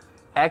rainwater,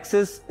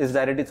 access is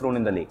directly thrown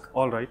in the lake.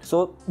 All right.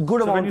 So good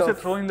So amount when you say of.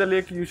 throw in the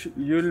lake,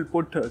 you'll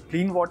put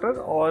clean water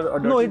or a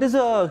dirty? No, it is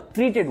a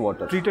treated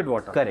water. Treated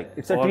water. Correct.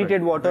 It's a All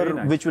treated right. water Very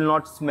nice. which will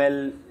not smell.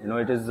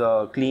 It is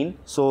clean.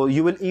 So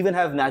you will even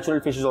have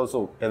natural fishes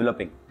also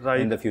developing Right.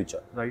 in the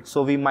future. Right.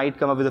 So we might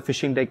come up with a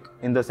fishing deck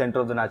in the center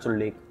of the natural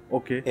lake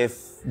Okay.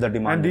 if the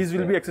demand. And is these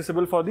will there. be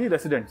accessible for the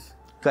residents.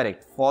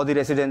 Correct. For the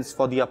residents,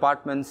 for the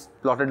apartments,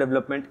 plotted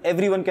development,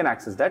 everyone can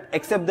access that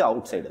except the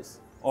outsiders.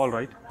 All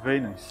right.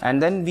 Very nice.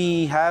 And then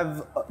we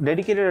have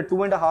dedicated a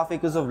 2.5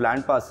 acres of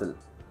land parcel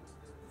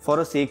for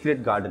a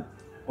sacred garden.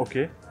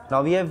 Okay.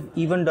 Now we have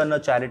even done a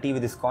charity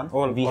with ISKCON.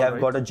 We all have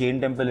right. got a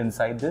Jain temple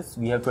inside this.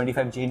 We have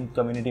 25 Jain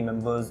community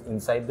members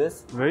inside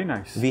this. Very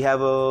nice. We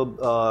have a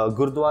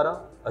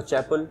Gurdwara, a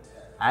chapel,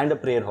 and a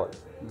prayer hall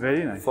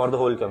Very nice. for the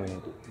whole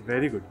community.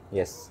 Very good.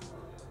 Yes.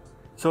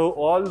 So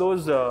all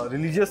those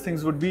religious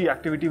things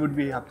activity would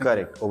be happening.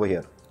 Correct. Over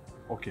here.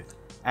 Okay.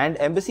 And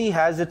embassy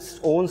has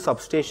its own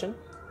substation.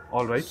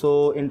 All right.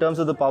 So in terms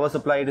of the power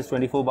supply, it is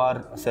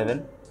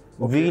 24/7.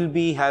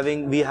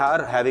 We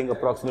are having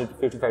approximately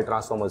 55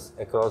 transformers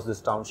across this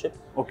township.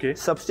 Okay.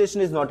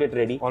 Substation is not yet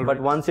ready, All but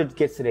right. once it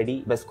gets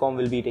ready, BESCOM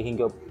will be taking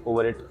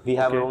over it. We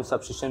have our own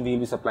substation. We will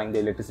be supplying the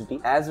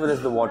electricity as well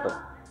as the water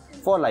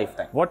for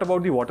lifetime. What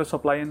about the water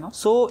supply in now?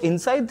 So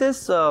inside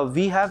this,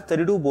 we have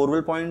 32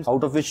 borewell points,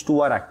 out of which 2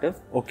 are active.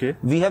 Okay.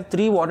 We have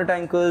 3 water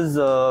tankers,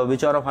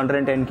 which are of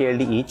 110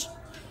 KLD each.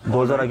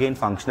 Those are again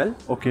functional,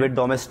 Okay. with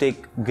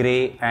domestic,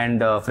 grey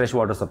and fresh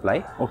water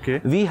supply.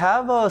 Okay. We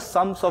have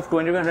sumps of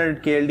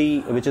 2100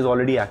 KLD which is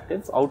already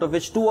active, out of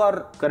which 2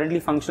 are currently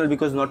functional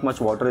because not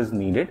much water is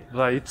needed.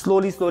 Right.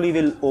 Slowly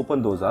we'll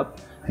open those up.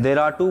 There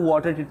are 2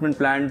 water treatment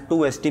plant,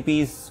 2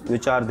 STPs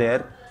which are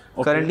there.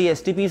 Okay. Currently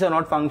STPs are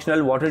not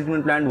functional. Water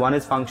treatment plant 1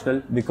 is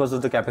functional because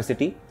of the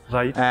capacity.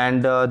 Right.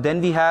 And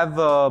then we have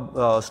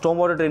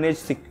stormwater drainage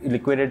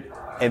liquided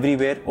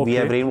everywhere. We Okay.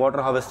 have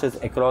rainwater harvesters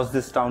across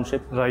this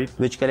township, Right.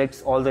 which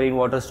collects all the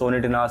rainwater, store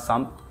it in our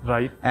sump.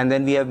 Right. And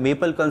then we have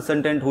Maple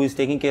Consultant who is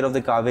taking care of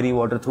the Kaveri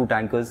water through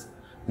tankers.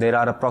 There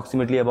are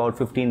approximately about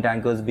 15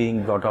 tankers being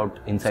brought out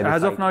inside the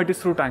As site. of now, it is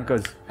through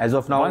tankers. As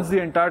of now, Once the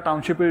entire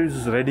township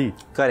is ready,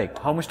 correct.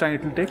 how much time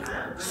it will take?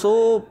 So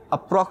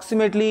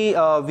approximately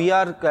we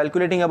are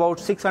calculating about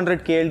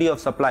 600 KLD of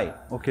supply,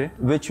 Okay.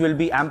 which will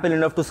be ample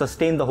enough to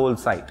sustain the whole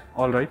site.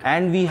 All right.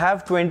 And we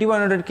have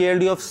 2100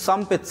 KLD of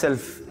sump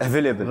itself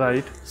available.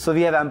 Right. So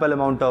we have ample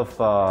amount of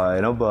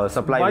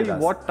supply By with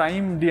us. what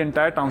time the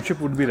entire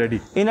township would be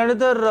ready? In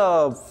another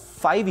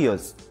 5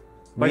 years,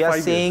 By we are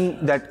 5 saying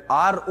that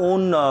our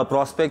own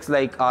prospects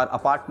like our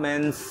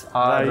apartments,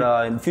 our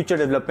Right. in future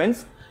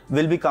developments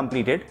will be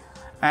completed.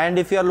 And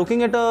if you are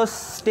looking at a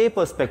stay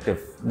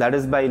perspective, that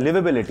is by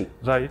livability,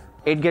 Right.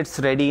 it gets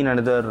ready in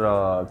another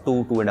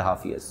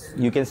 2.5 years.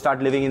 You can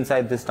start living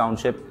inside this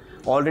township.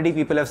 Already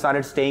people have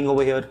started staying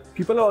over here.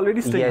 People are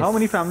already staying. Yes, How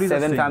many families are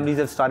 7 staying? families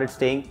have started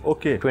staying.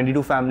 Okay.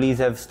 22 families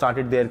have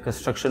started their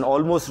construction,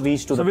 almost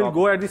reached to So the we'll top.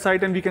 go at the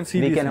site and we can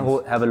see We these can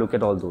things. have a look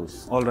at all those.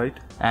 All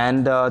right.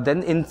 And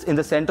then in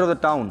the center of the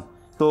town,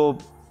 so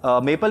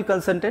Maple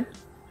Consultant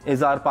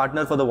is our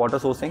partner for the water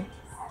sourcing.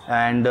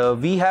 And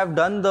we have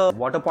done the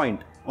water point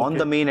on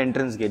the main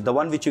entrance gate, the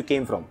one which you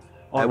came from.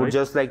 I would right.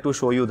 just like to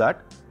show you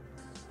that.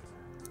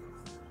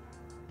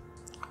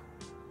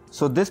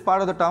 So this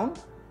part of the town,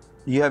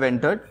 you have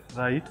entered.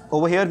 Right.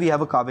 Over here we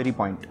have a Kaveri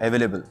point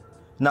available.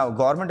 Now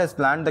government has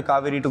planned the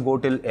Kaveri to go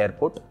till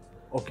airport.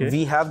 Okay.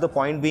 We have the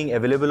point being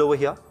available over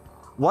here.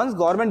 Once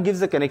government gives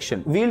the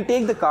connection, we will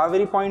take the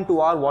Kaveri point to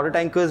our water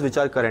tankers which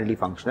are currently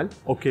functional.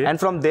 Okay. And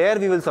from there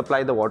we will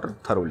supply the water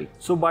thoroughly.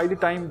 So by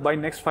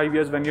next 5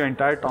 years when your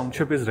entire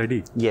township is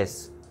ready,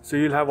 Yes. so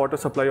you'll have water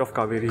supply of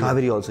Kaveri.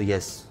 Kaveri also,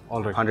 yes.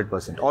 All right.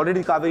 100%.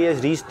 Already Kaveri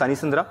has reached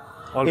Tanisandra.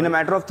 All in a right.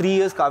 matter of 3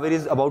 years, Kaveri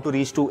is about to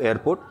reach to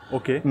airport.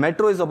 Okay.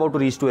 Metro is about to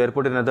reach to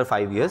airport in another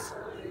 5 years.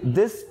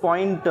 This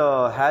point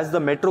has the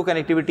metro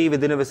connectivity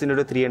within a vicinity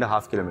of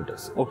 3.5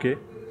 kilometers. Okay.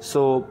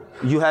 So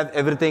you have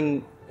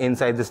everything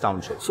inside this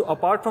township. So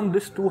apart from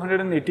this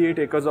 288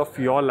 acres of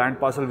your land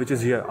parcel which is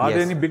here, are there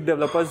Yes. any big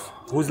developers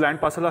whose land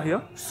parcel are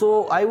here?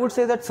 So I would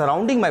say that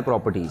surrounding my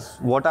properties,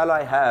 what all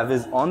I have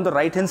is on the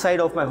right hand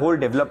side of my whole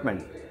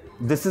development.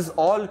 This is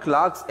all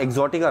Clark's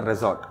Exotica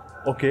Resort.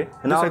 Okay.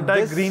 This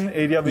entire green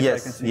area which I can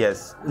see.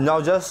 Yes. Now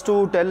just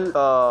to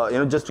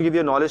tell, just to give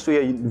you knowledge to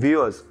your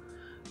viewers,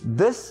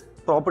 this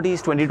property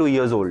is 22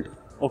 years old.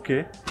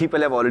 Okay.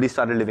 People have already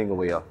started living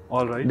over here.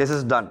 All right. This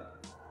is done.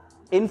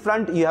 In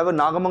front, you have a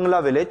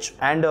Nagamangala village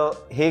and a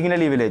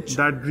Hagenelli village.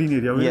 That green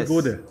area, we'll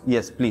go there.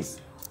 Yes, please.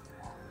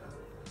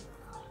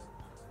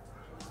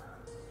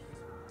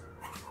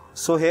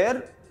 So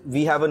here,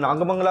 we have a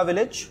Nagamangala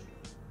village.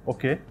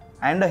 Okay.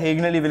 And a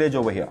Hagenelli village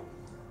over here.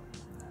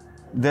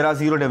 There are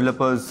 0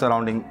 developers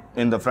surrounding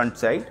in the front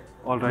side.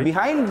 All right.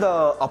 Behind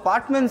the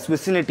apartments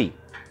vicinity,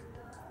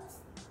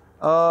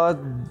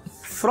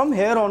 from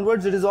here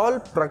onwards, it is all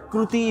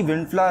Prakruti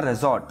Windflower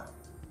Resort.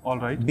 All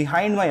right.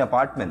 Behind my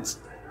apartments.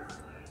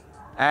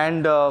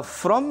 And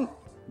from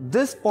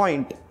this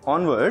point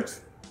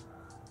onwards,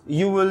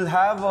 you will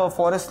have a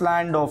forest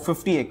land of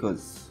 50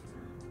 acres.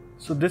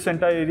 So this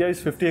entire area is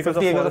 50 acres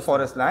 50 acres of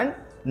forest land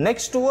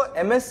next to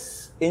a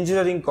MS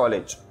Engineering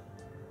College.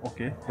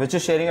 Okay. Which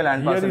is sharing a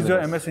land parcel. Here is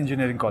your MS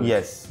Engineering College.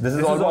 Yes. This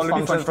is almost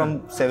functional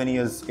from 7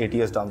 years, 8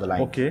 years down the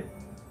line. Okay.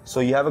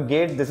 So you have a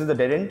gate, this is the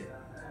dead end.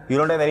 You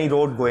don't have any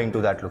road going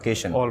to that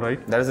location. All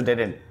right. That is a dead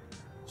end.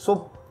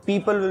 So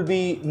people will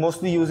be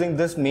mostly using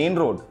this main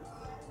road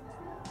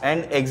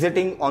and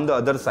exiting on the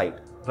other side.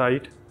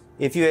 Right.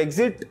 If you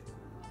exit,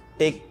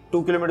 take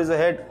 2 kilometers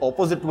ahead,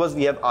 opposite to us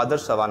we have Adarsh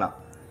Savannah,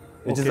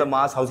 which is a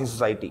mass housing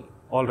society.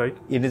 All right.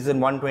 It is in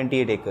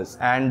 128 acres.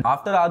 And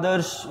after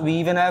Adarsh, we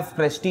even have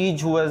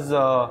Prestige, who has,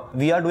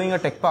 we are doing a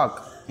tech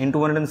park in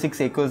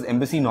 206 acres,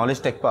 Embassy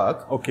Knowledge Tech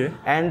Park. Okay.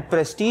 And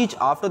Prestige,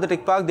 after the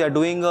tech park, they are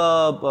doing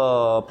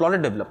a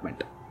plotted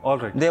development. All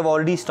right. They have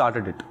already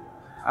started it.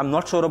 I'm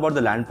not sure about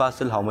the land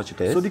parcel, how much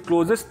it is. So the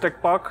closest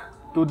tech park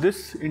to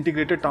this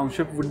integrated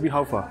township would be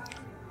how far?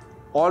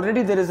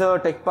 Already there is a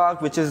tech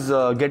park which is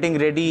getting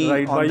ready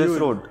on this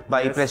road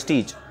by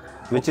Prestige,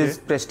 which is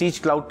Prestige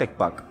Cloud Tech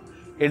Park.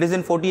 It is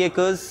in 40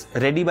 acres,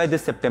 ready by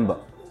this September.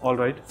 All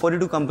right.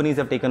 42 companies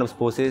have taken up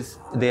spaces.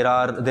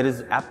 There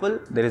is Apple,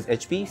 there is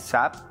HP,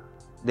 SAP.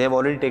 They have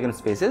already taken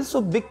spaces. So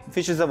big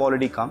fishes have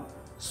already come.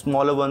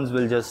 Smaller ones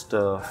will just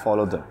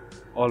follow them.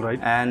 All right.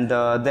 And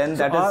then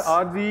so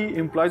are the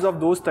employees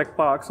of those tech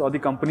parks or the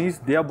companies,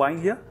 they are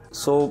buying here?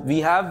 So we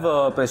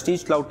have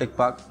Prestige Cloud Tech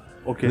Park,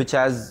 which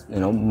has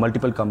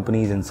multiple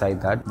companies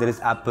inside that. There is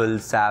Apple,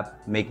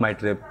 SAP, Make My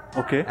Trip.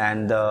 Okay.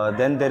 And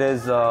then there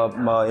is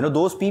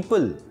those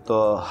people,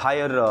 the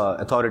higher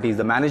authorities,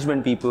 the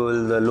management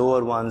people, the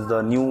lower ones,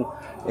 the new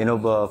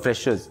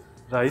freshers.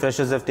 Right.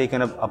 Freshers have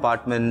taken up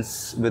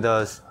apartments with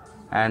us,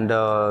 and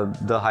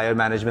the higher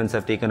managements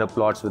have taken up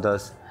plots with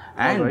us.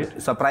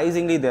 And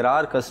surprisingly, there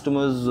are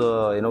customers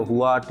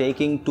who are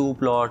taking 2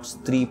 plots,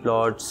 3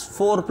 plots,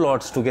 4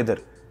 plots together.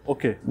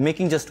 Okay.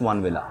 Making just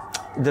one villa.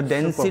 The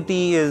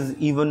density is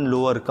even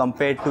lower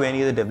compared to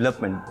any other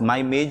development.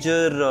 My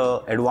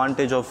major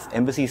advantage of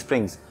Embassy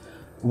Springs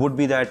would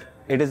be that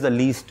it is the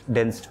least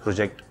dense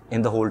project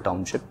in the whole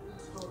township.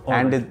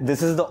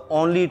 This is the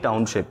only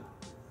township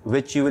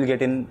which you will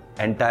get in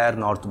entire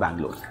North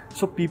Bangalore.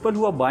 So people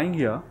who are buying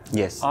here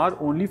are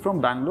only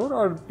from Bangalore,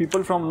 or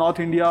people from North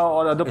India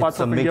or other parts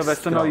of India,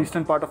 western or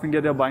eastern part of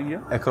India, they are buying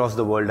here? Across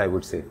the world, I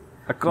would say.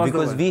 Across the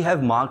world. Because we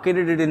have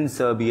marketed it in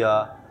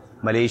Serbia,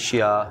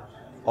 Malaysia,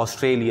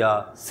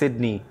 Australia,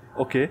 Sydney,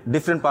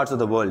 different parts of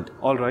the world.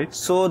 All right.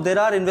 So there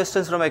are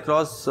investors from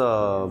across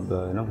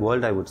the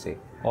world, I would say.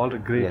 All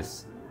right, great.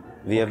 Yes,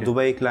 we have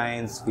Dubai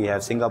clients, we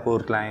have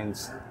Singapore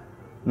clients.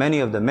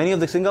 Many of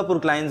the Singapore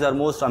clients are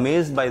most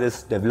amazed by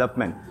this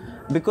development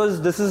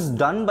because this is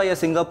done by a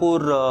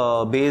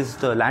Singapore-based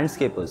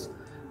landscapers.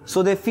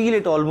 So they feel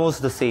it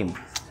almost the same.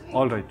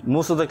 All right.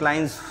 Most of the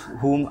clients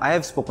whom I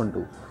have spoken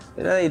to,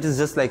 it is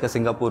just like a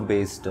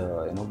Singapore-based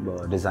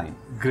design.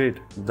 Great.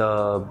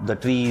 The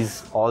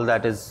trees, all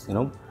that is,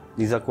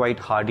 these are quite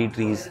hardy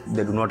trees.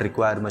 They do not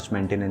require much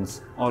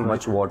maintenance,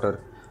 much water,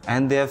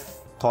 and they have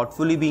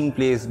thoughtfully being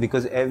placed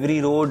because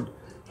every road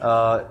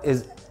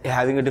is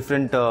having a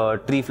different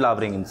tree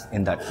flowering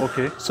in that.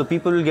 Okay. So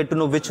people will get to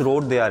know which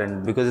road they are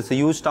in because it's a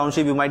huge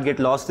township. You might get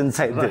lost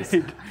inside this.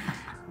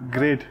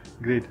 Great,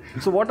 great.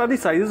 So what are the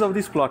sizes of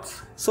these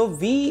plots? So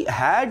we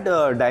had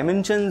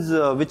dimensions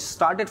which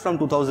started from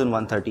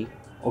 2,130.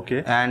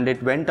 Okay. And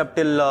it went up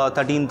till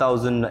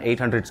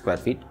 13,800 square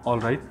feet. All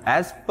right.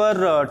 As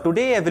per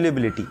today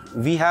availability,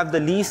 we have the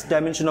lease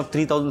dimension of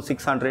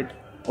 3,600.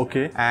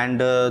 Okay. And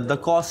the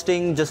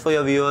costing, just for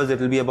your viewers, it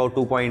will be about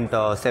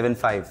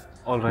 2.75.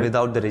 All right.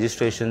 Without the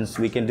registrations,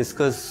 we can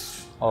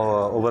discuss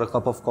over a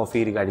cup of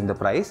coffee regarding the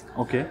price.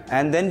 Okay.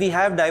 And then we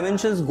have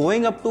dimensions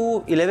going up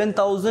to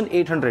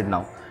 11,800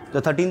 now.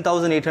 The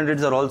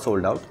 13,800s are all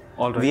sold out.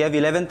 All right. We have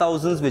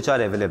 11,000s which are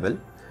available.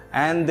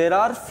 And there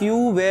are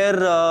few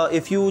where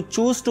if you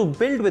choose to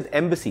build with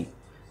Embassy,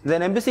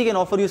 then Embassy can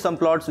offer you some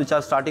plots which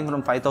are starting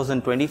from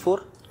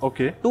 5,024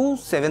 to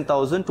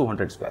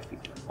 7,200 square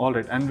feet. All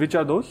right. And which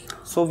are those?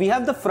 So we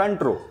have the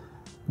front row.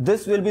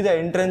 This will be the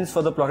entrance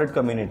for the plotted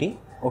community.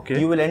 Okay.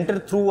 You will enter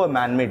through a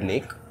man-made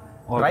lake.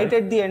 Right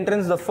at the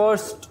entrance, the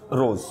first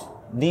rows.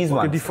 These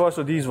ones. The first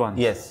of these ones.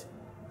 Yes.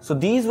 So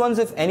these ones,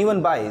 if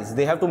anyone buys,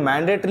 they have to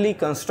mandatorily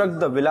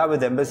construct the villa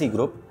with Embassy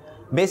Group.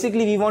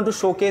 Basically, we want to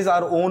showcase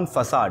our own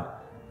facade.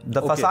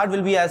 The facade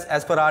will be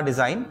as per our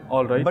design.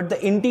 All right. But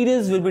the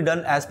interiors will be done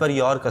as per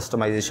your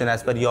customization,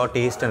 as per your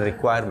taste and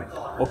requirement.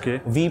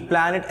 Okay. We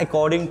plan it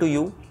according to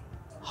you,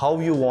 how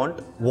you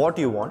want, what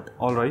you want.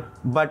 All right.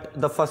 But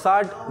the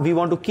facade, we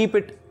want to keep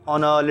it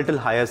on a little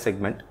higher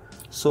segment.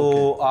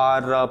 So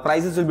our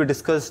prices will be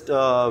discussed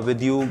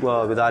with you,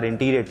 with our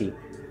interior team.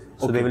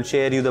 So they will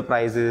share you the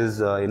prices,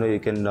 you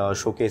can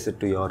showcase it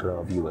to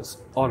your viewers.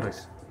 All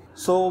right.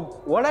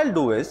 So what I'll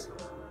do is,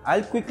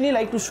 I'll quickly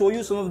like to show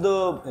you some of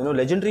the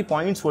legendary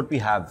points what we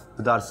have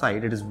with our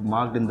site. It is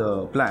marked in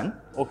the plan.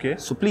 Okay.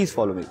 So please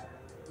follow me.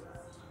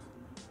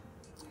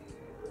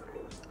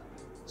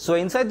 So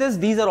inside this,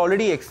 these are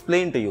already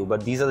explained to you,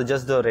 but these are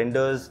just the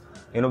renders,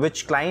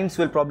 which clients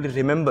will probably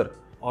remember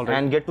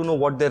and get to know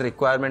what their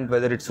requirement,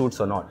 whether it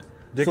suits or not.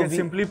 They can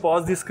simply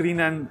pause the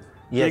screen and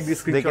take the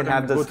screenshot. They can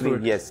have the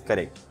screen. Yes,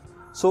 correct.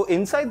 So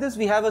inside this,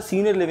 we have a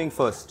senior living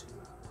first.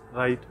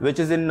 Right. Which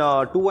is in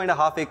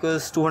 2.5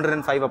 acres,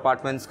 205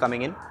 apartments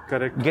coming in.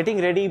 Correct. Getting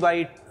ready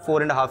by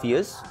 4.5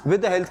 years,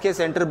 with the healthcare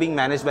center being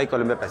managed by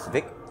Columbia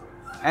Pacific.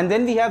 And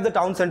then we have the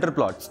town center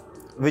plots,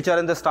 which are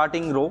in the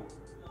starting row.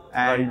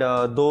 And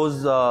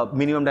those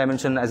minimum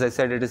dimension, as I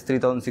said, it is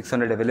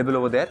 3,600 available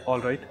over there. All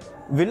right.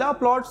 Villa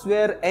plots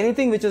where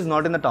anything which is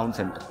not in the town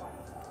center.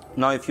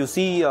 Now, if you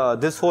see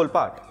this whole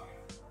part,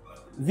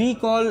 we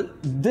call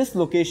this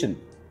location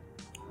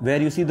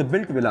where you see the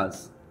built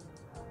villas.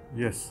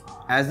 Yes.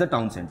 As the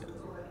town center.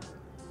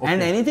 Okay.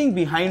 And anything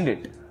behind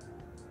it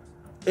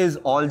is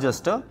all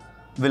just a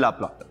villa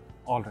plot.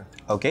 All right.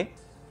 Okay.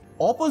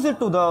 Opposite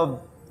to the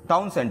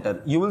town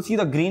center, you will see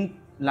the green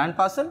land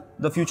parcel,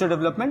 the future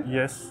development.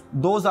 Yes.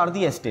 Those are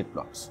the estate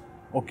plots.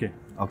 Okay.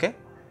 Okay.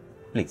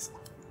 Please.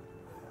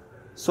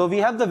 So we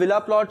have the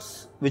villa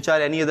plots, which are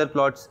any other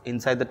plots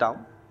inside the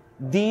town.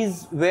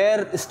 These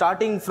were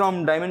starting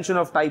from dimension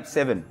of type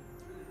 7,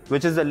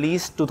 which is the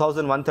least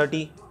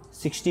 2,130,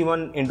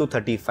 61 into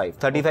 35.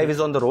 35 is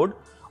on the road.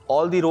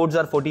 All the roads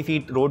are 40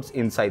 feet roads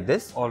inside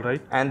this. All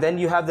right. And then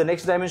you have the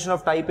next dimension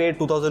of type 8,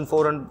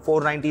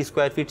 2,490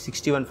 square feet,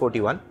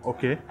 6141.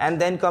 Okay. And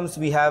then comes,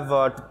 we have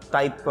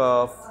type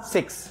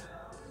 6,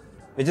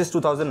 which is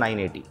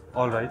 2,980.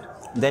 All right.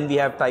 Then we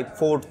have type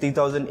 4,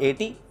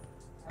 3,080,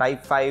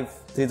 type 5,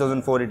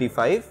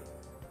 3,485,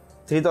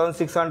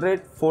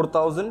 3,600,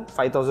 4,000,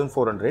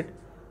 5,400.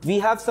 We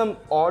have some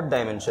odd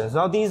dimensions.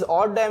 Now these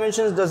odd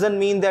dimensions doesn't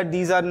mean that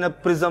these are in a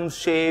prism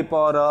shape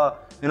or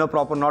a,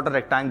 proper, not a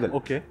rectangle.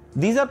 Okay.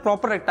 These are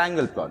proper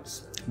rectangle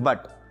plots,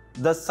 but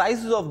the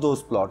sizes of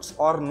those plots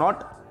are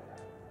not,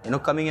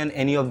 coming in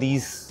any of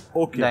these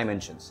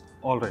dimensions.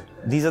 All right.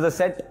 These are the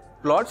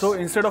set plots. So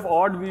instead of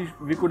odd,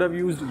 we could have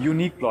used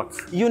unique plots.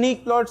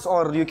 Unique plots,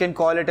 or you can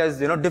call it as,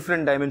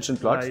 different dimension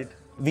plots. Right.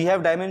 We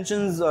have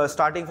dimensions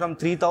starting from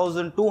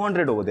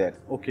 3,200 over there.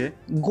 Okay.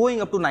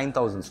 Going up to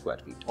 9,000 square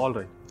feet. All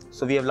right.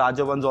 So we have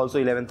larger ones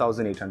also,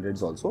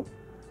 11,800s also.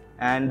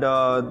 And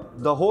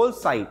the whole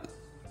site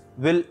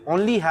will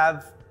only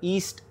have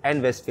east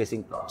and west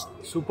facing plots.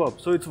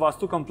 Superb. So it's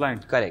Vastu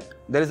compliant. Correct.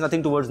 There is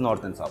nothing towards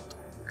north and south.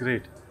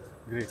 Great.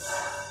 Great.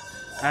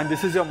 And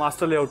this is your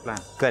master layout plan.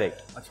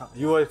 Correct. Achha,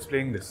 you are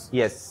explaining this.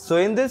 Yes. So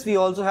in this we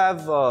also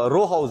have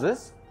row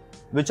houses,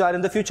 which are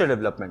in the future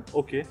development.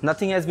 Okay.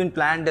 Nothing has been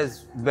planned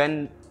as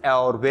when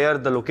or where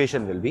the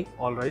location will be.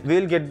 All right.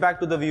 We'll get back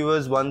to the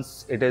viewers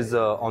once it is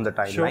on the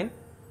timeline. Sure.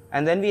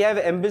 And then we have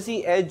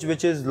Embassy Edge,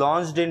 which is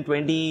launched in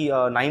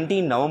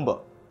 2019 November.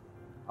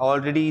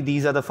 Already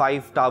these are the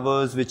 5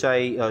 towers which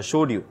I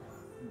showed you.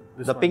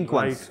 The pink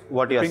ones,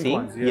 what you are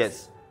seeing.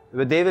 Yes.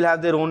 They will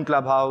have their own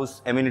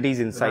clubhouse, amenities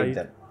inside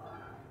them.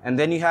 And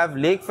then you have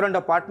lakefront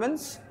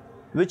apartments,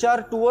 which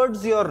are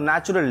towards your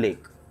natural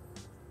lake.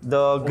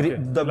 The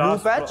blue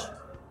patch,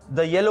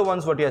 the yellow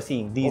ones what you are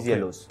seeing, these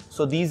yellows.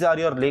 So these are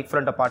your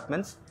lakefront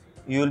apartments.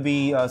 You will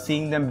be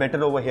seeing them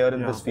better over here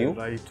in this view.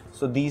 Right.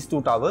 So these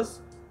 2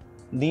 towers,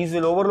 these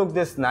will overlook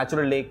this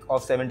natural lake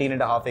of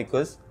 17.5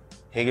 acres,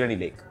 Hegarani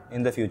Lake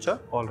in the future.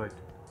 All right.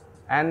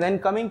 And then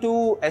coming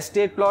to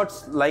estate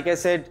plots, like I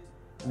said,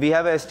 we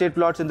have estate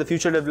plots in the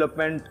future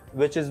development,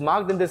 which is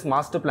marked in this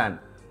master plan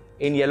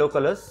in yellow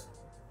colors.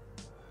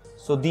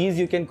 So these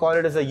you can call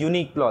it as a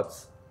unique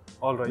plots.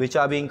 All right. Which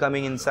are being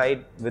coming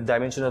inside with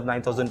dimension of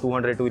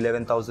 9,200 to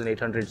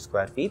 11,800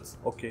 square feet.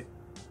 Okay.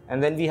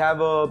 And then we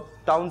have a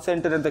town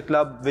center in the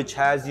club, which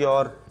has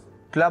your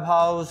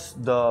clubhouse,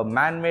 the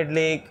man-made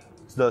lake,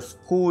 the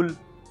school,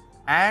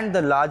 and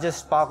the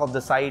largest park of the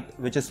site,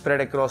 which is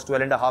spread across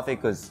 12.5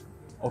 acres.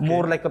 Okay.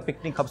 More like a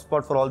picnic hub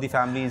spot for all the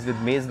families with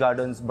maze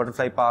gardens,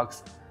 butterfly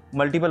parks,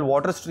 multiple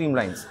water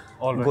streamlines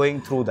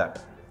going through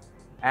that.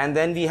 And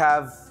then we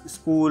have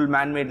school,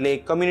 man-made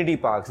lake, community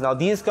parks. Now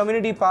these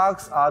community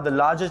parks are the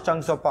largest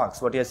chunks of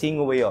parks, what you are seeing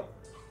over here.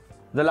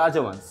 The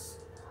larger ones.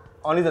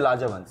 Only the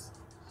larger ones.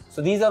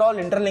 So these are all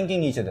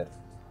interlinking each other.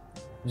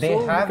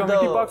 So the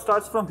community park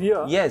starts from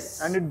here.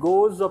 Yes. And it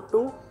goes up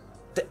to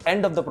the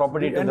end of the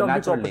property, to the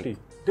natural lake.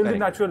 Till the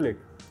natural lake.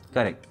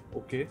 Correct.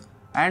 Okay.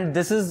 And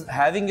this is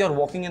having your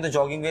walking and the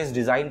jogging ways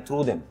designed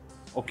through them.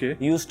 Okay.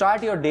 You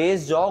start your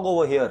day's jog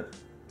over here.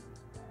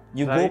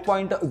 You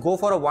go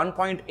for a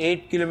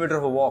 1.8 kilometer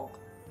of a walk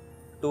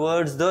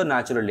towards the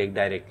natural lake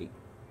directly.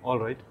 All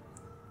right.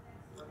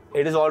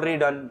 It is already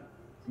done.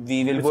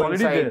 We will go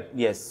inside. There.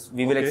 Yes,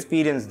 we will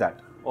experience that.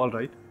 All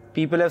right.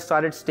 People have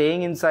started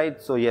staying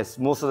inside, so yes,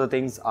 most of the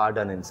things are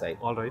done inside.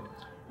 All right.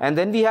 And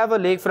then we have a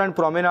lakefront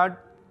promenade.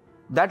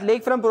 That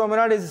lakefront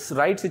promenade is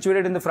right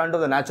situated in the front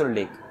of the natural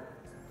lake,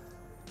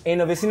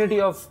 in a vicinity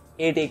of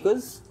 8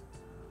 acres.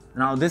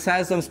 Now this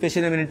has some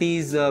special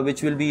amenities,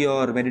 which will be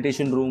your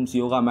meditation rooms,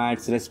 yoga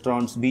mats,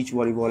 restaurants, beach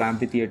volleyball,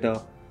 amphitheater,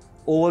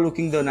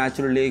 overlooking the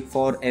natural lake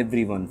for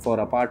everyone,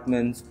 for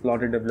apartments,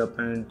 plotted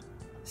development,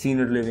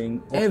 senior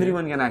living.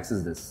 Everyone can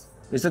access this.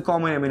 It's a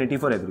common amenity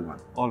for everyone.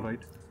 All right.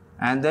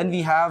 And then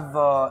we have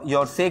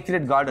your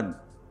sacred garden,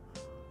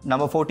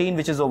 number 14,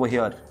 which is over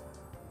here.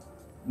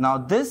 Now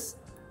this,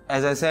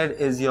 as I said,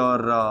 is your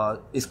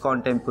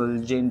ISKCON temple,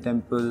 Jain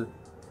temple,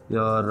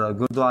 your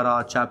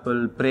Gurdwara,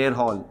 chapel, prayer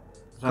hall.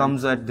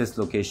 Comes at this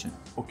location.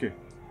 Okay.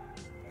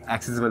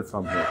 Accessible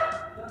from here.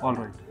 All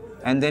right.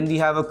 And then we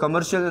have a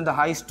commercial in the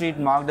high street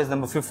marked as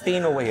number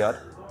 15 over here.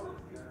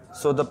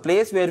 So the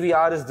place where we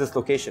are is this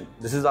location.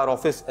 This is our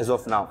office as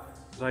of now.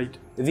 Right.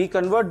 We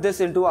convert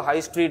this into a high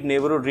street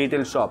neighborhood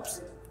retail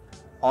shops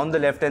on the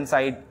left hand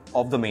side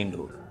of the main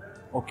road.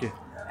 Okay.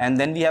 And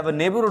then we have a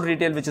neighborhood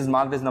retail which is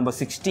marked as number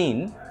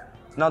 16.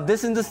 Now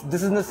this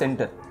is in the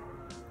center.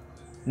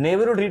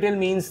 Neighborhood retail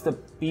means the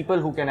people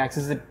who can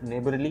access it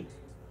neighborly,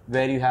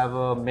 where you have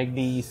a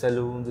McD,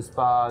 saloons,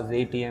 spas,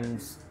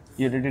 ATMs,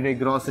 your day-to-day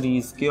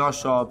groceries,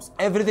 kiosk shops,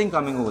 everything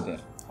coming over there.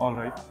 All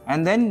right.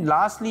 And then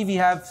lastly we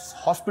have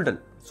hospital.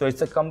 So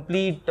it's a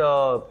complete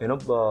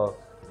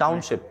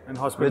township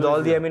with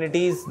all the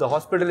amenities. The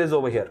hospital is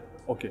over here.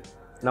 Okay.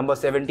 Number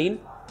 17,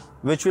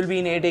 which will be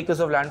in 8 acres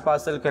of land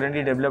parcel,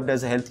 currently developed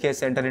as a healthcare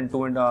center in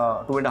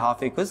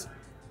 2.5 acres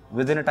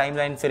within a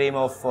timeline frame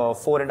of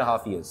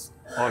 4.5 years.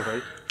 All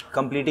right.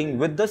 Completing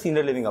with the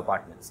senior living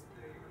apartments.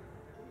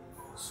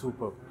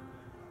 Superb.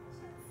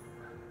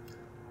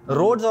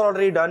 Roads are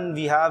already done.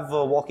 We have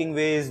walking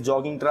ways,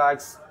 jogging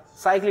tracks,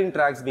 cycling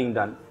tracks being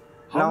done.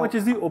 How much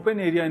is the open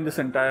area in this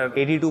entire?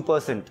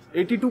 82%.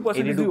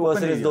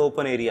 82% is the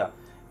open area.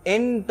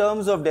 In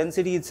terms of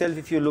density itself,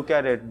 if you look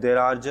at it, there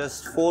are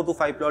just 4 to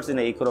 5 plots in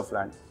an acre of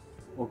land.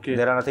 Okay.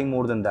 There are nothing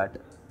more than that.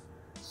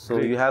 So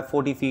you have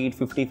 40 feet,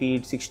 50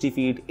 feet, 60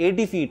 feet,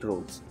 80 feet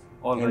roads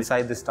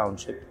inside this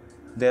township.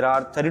 There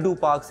are 32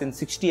 parks in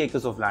 60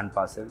 acres of land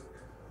parcel.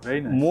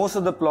 Very nice. Most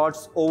of the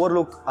plots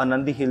overlook a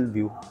Nandi Hill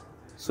view.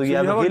 So you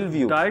have a hill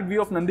view. Direct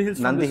view of Nandi Hills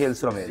from Nandi Hills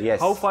from here, yes.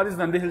 How far is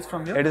Nandi Hills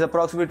from here? It is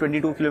approximately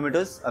 22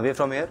 kilometers away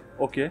from here.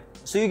 Okay.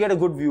 So you get a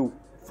good view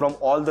from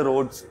all the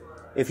roads.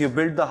 If you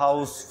build the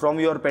house from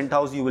your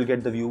penthouse, you will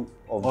get the view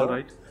of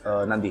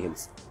the Nandi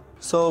Hills.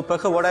 So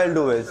Prakhar, what I'll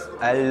do is,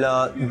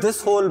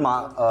 this whole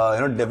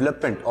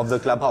development of the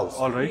clubhouse.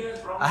 All right.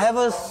 I have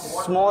a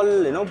small,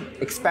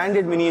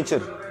 expanded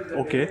miniature.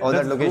 Okay. Of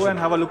that location. Go and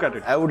have a look at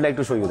it. I would like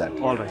to show you that.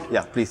 All right.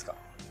 Yeah, please come.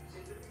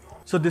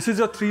 So this is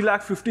your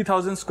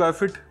 3,50,000 square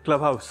feet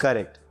clubhouse.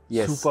 Correct.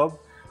 Yes. Superb.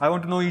 I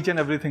want to know each and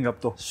everything up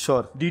to.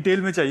 Sure.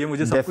 Detail में चाहिए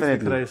मुझे सब कुछ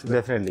दिख रहा है इसमें.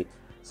 Definitely.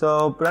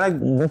 So Pranag,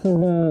 this is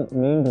the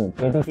main road,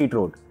 80 feet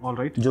road. All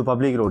right. जो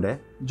public road है.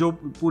 जो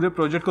पूरे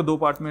project को 2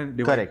 part में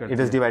divide करते हैं. Correct. It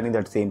is dividing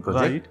that same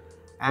project. Right.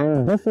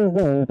 And this is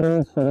the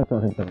entrance for the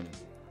project.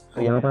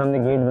 So यहाँ पर हमने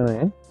gate बनाए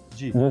हैं.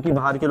 जी. जो कि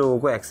बाहर के लोगों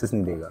को access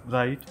नहीं देगा.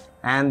 Right.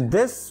 And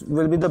this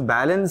will be the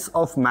balance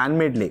of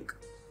man-made lake,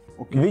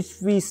 which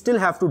we still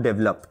have to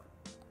develop.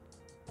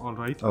 All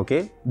right.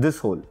 Okay. This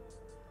whole.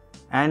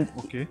 And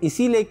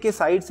इसी lake के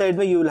side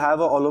में you will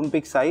have a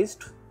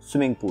Olympic-sized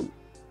swimming pool.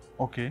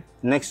 Okay.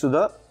 Next to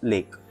the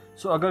lake.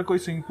 So अगर कोई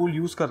swimming pool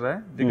use कर रहा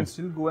है, they can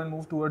still go and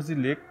move towards the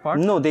lake part?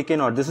 No, they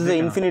cannot. This is an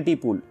infinity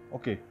pool.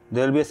 Okay.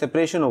 There will be a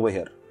separation over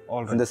here.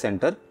 All right. In the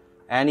center.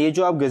 And ये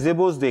जो आप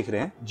gazebos देख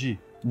रहे हैं, जी.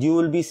 you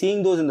will be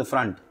seeing those in the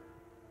front.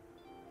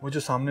 वो जो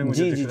सामने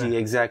मुझे दिख रहा है. जी,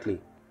 exactly.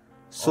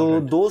 So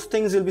those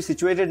things will be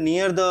situated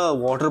near the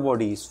water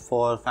bodies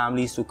for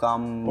families to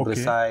come,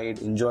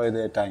 reside, enjoy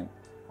their time.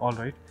 All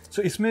right.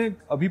 So इसमें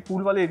अभी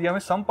pool वाले area में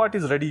some part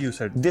is ready, you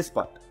said. This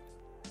part,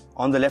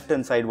 on the left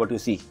hand side, what you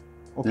see,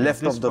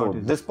 left of the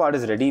road. This part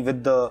is ready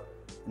with the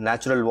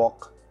natural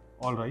walk.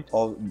 All right.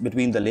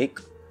 Between the lake.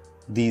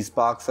 These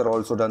parks are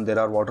also done. There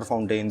are water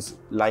fountains,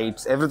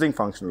 lights, everything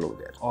functional over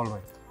there. All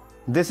right.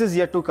 This is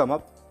yet to come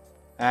up,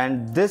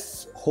 and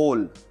this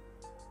whole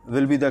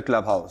will be the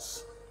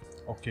clubhouse.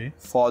 Okay.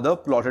 For the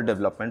plotted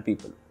development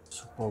people.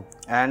 Superb.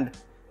 And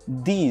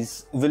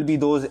these will be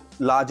those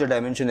larger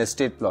dimension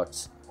estate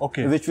plots.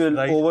 Okay. Which will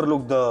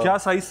overlook the. क्या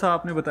size था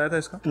आपने बताया था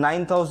इसका?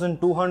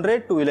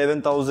 9,200 to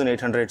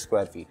 11,800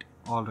 square feet.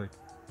 All right.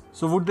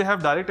 So would they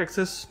have direct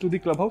access to the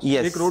clubhouse?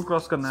 Yes. एक road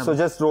cross करना है. So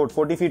just road,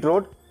 40 feet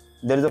road.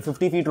 There is a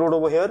 50 feet road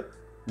over here.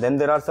 Then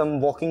there are some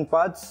walking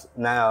paths,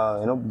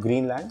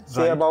 green land.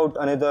 Say about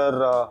another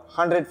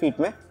 100 feet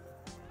में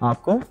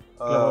आपको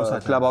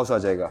clubhouse आ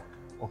जाएगा.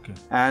 Okay.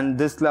 And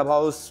this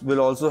clubhouse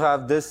will also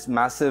have this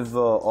massive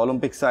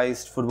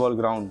Olympic-sized football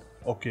ground.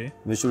 Okay.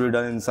 Which will be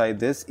done inside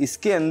this.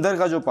 इसके अंदर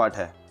का जो part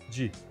है,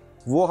 जी,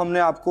 वो हमने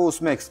आपको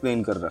उसमें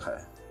explain कर रखा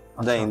है.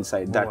 The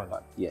inside, that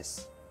part.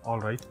 Yes. All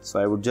right. So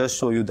I would just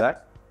show you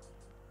that.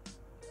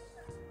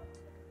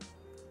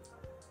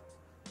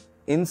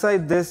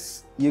 Inside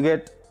this, you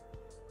get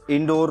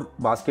indoor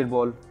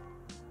basketball,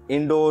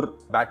 indoor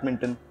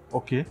badminton,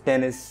 Okay.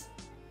 tennis,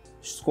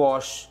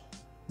 squash,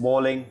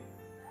 bowling,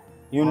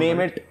 you name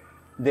it,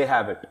 they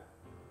have it.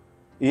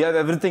 You have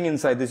everything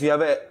inside this. You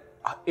have a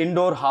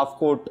indoor half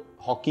court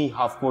hockey,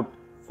 half court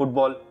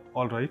football.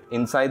 All right.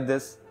 Inside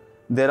this,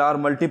 there are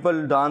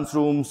multiple dance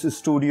rooms,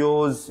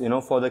 studios,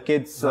 for the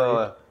kids,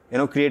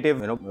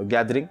 creative,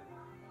 gathering.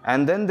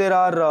 And then there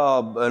are,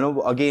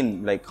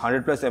 again, like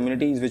 100 plus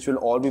amenities which will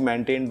all be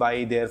maintained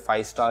by their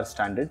 5-star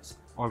standards.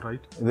 All right.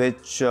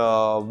 Which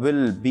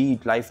will be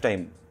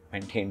lifetime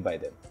maintained by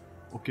them.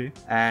 Okay.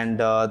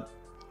 And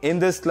in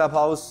this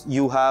clubhouse,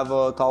 you have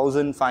a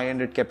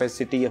 1,500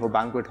 capacity of a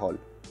banquet hall.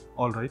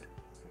 All right.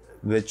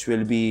 Which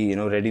will be,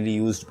 readily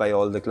used by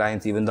all the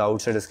clients. Even the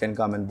outsiders can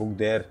come and book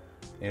their,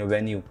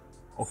 venue.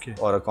 Okay.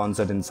 Or a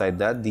concert inside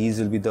that. These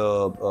will be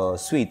the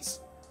suites.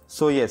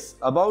 So yes,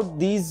 about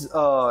these,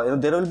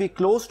 there will be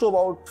close to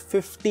about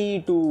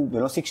 50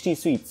 to 60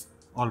 suites.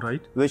 All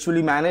right. Which will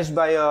be managed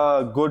by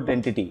a good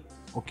entity.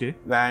 Okay.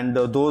 And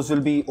those will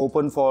be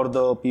open for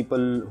the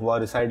people who are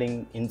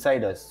residing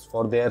inside us,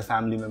 for their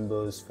family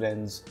members,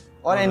 friends,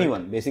 or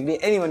anyone. Basically,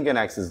 anyone can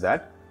access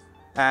that.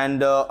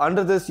 And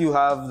under this, you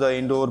have the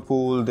indoor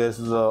pool. This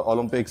is a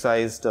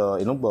Olympic-sized,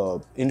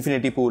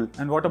 infinity pool.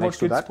 And what about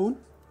kids' pool?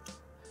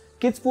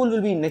 Kids' pool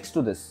will be next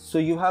to this. So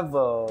you have,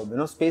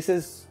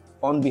 spaces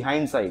on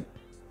behind side.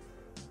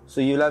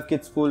 So you'll have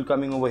kids' pool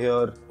coming over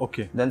here.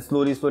 Okay. Then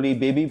slowly,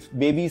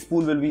 baby's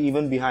pool will be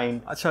even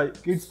behind.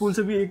 अच्छा, kids' pool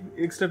से भी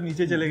एक step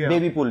नीचे चले गए.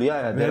 Baby pool,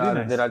 yeah.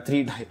 There are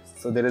 3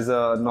 types. So there is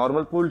a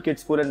normal pool,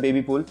 kids' pool, and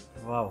baby pool.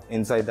 Wow.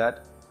 Inside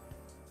that.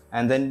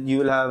 And then you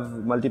will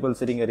have multiple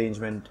sitting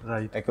arrangement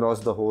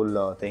across the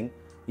whole thing.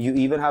 You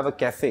even have a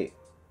cafe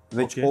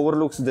which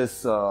overlooks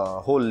this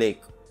whole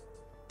lake.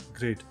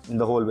 Great. In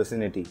the whole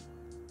vicinity.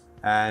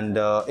 And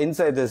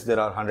inside this, there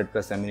are 100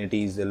 plus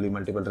amenities. There will be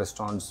multiple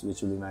restaurants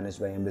which will be managed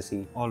by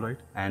Embassy. All right.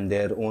 And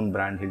their own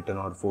brand, Hilton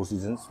or Four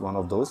Seasons, one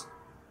of those.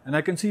 And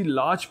I can see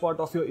large part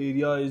of your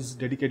area is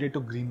dedicated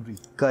to greenery.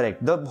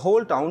 Correct. The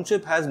whole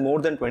township has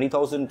more than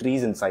 20,000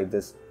 trees inside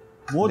this.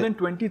 More than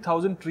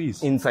 20,000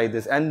 trees? Inside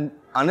this. And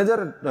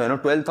another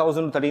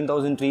 12,000,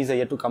 13,000 trees are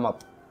yet to come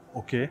up.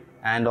 Okay.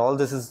 And all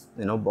this is,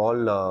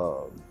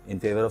 all in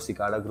favor of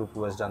Cicada Group,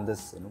 who has done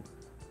this,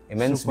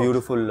 immense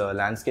beautiful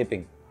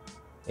landscaping.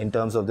 In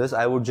terms of this,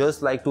 I would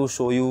just like to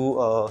show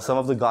you some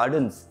of the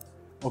gardens,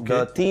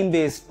 the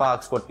theme-based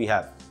parks what we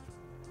have.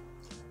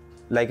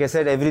 Like I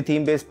said, every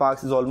theme-based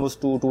parks is almost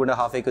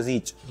 2.5 acres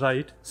each.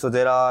 Right. So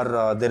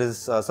there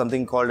is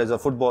something called as a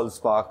football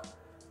park.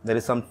 There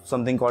is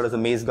something called as a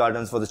maze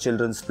gardens for the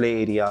children's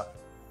play area.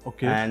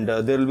 Okay. And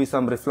there will be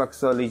some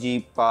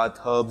reflexology path,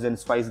 herbs and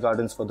spice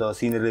gardens for the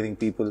senior living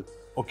people.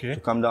 Okay. To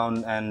come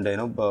down and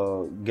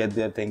get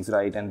their things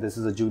right. And this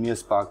is a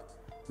juniors park,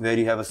 where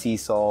you have a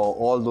seesaw,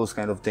 all those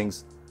kind of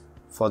things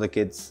for the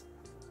kids.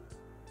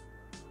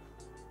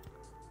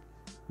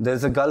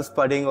 There's a golf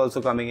pudding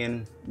also coming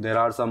in. There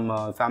are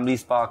some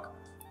families park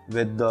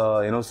with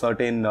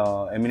certain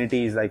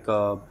amenities like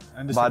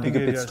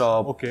barbecue pit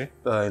stop,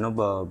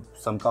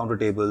 some counter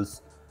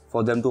tables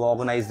for them to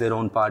organize their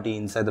own party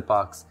inside the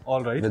parks.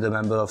 All right. With a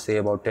member of say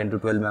about 10 to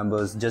 12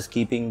 members, just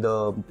keeping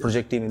the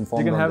project team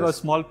informed. They can have a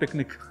small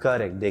picnic.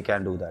 Correct, they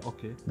can do that.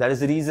 Okay. That is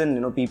the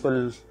reason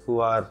people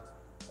who are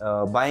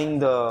buying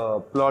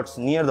the plots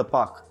near the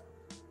park,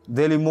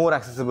 they'll be more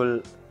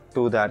accessible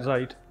to that.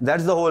 Right.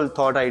 That's the whole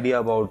thought idea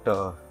about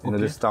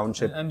this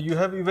township. And you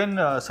have even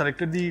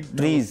selected the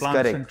trees.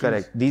 Plants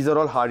Correct. These are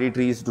all hardy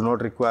trees, do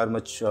not require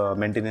much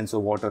maintenance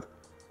of water.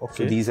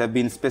 Okay. So these have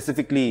been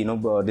specifically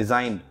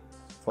designed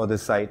for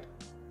this site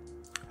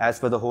as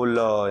per the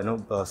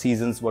whole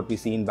seasons what we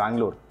see in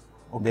Bangalore.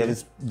 Okay.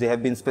 They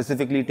have been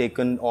specifically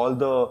taken, all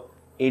the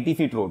 80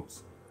 feet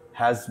roads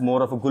has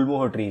more of a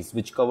gulmohar trees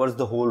which covers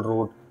the whole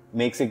road,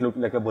 makes it look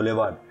like a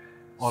boulevard.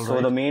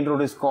 So the main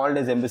road is called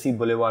as Embassy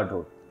Boulevard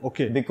Road.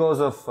 Okay. Because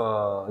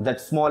of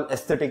that small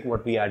aesthetic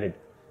what we added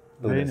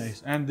to Very this.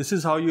 nice. And this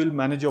is how you will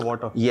manage your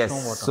water.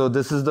 Yes. So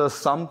this is the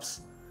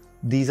sumps.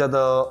 These are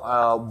the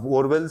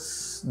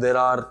borewells. There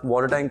are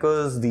water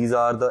tankers. These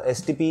are the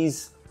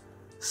STPs.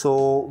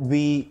 So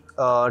we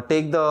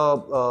take the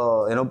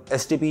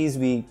STPs.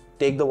 We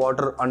take the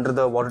water under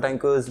the water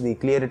tankers. We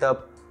clear it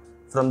up.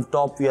 From the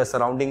top, we are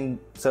surrounding,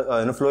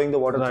 flowing the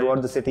water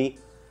throughout the city.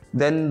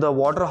 Then the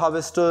water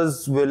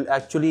harvesters will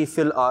actually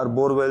fill our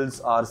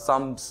borewells, our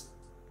sumps,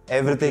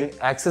 everything. Okay.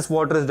 Excess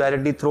water is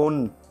directly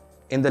thrown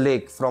in the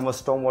lake from a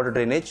stormwater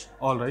drainage.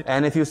 All right.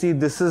 And if you see,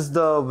 this is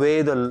the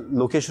way the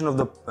location of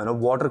the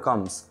water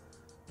comes.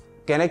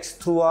 Connects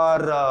through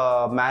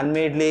our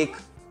man-made lake,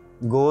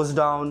 goes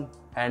down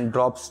and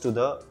drops to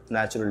the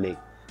natural lake.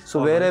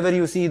 So wherever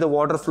you see the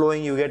water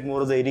flowing, you get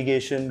more of the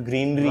irrigation,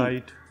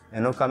 greenery.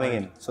 Coming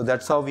in. So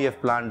that's how we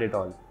have planned it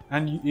all.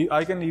 And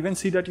I can even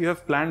see that you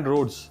have planned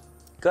roads.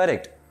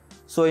 Correct.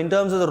 So in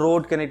terms of the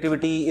road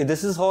connectivity,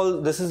 this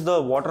is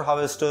the water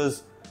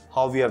harvesters,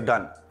 how we have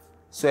done.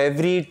 So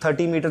every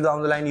 30 meters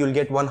down the line, you'll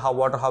get one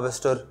water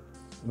harvester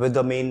with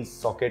the main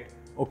socket.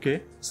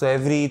 Okay. So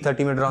every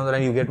 30 meters down the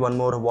line, you get one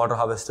more water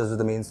harvesters with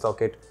the main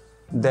socket.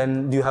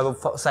 Then you have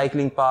a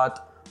cycling path,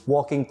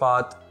 walking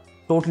path,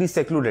 totally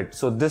secluded.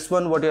 So this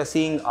one, what you're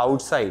seeing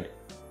outside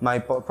my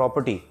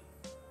property,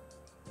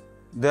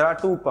 there are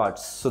two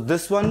parts. So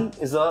this one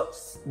is a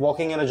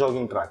walking and a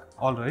jogging track.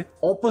 All right.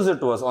 Opposite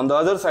to us, on the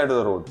other side of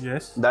the road,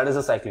 yes, that is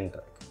a cycling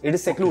track. It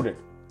is secluded.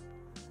 Okay.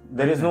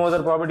 There is no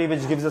other property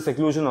which gives a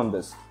seclusion on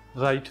this.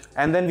 Right.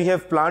 And then we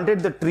have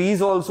planted the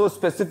trees also,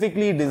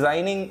 specifically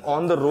designing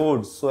on the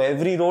roads. So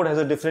every road has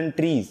a different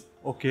trees.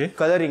 Okay.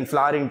 Coloring,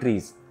 flowering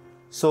trees.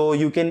 So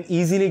you can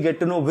easily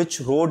get to know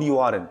which road you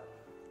are in.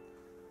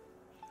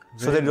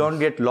 So that you don't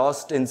get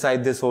lost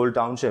inside this whole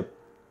township.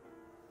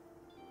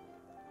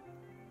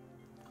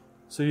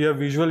 So you have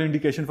visual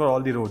indication for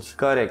all the roads.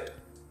 Correct.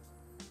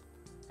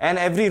 And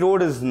every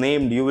road is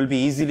named. You will be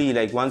easily,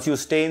 like once you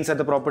stay inside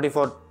the property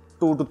for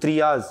 2 to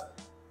 3 hours,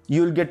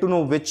 you will get to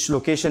know which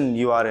location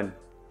you are in.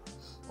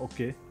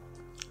 Okay.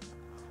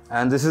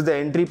 And this is the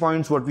entry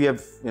points what we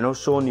have,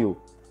 shown you.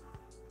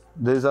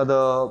 These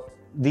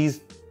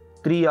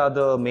 3 are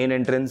the main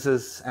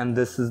entrances, and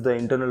this is the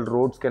internal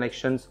roads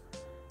connections.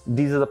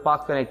 These are the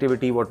park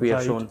connectivity what we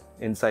have shown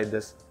inside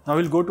this. Now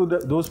we'll go to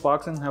those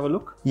parks and have a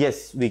look.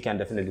 Yes, we can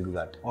definitely do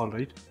that. All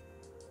right.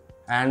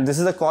 And this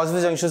is the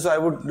Causeway Junction, so I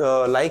would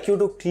like you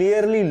to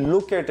clearly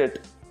look at it.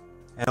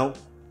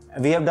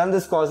 We have done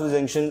this Causeway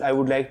Junction. I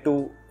would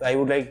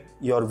like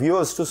your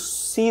viewers to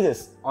see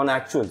this on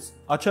actuals.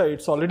 Acha,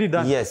 it's already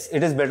done. Yes,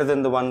 it is better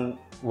than the one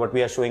what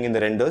we are showing in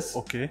the renders.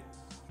 Okay.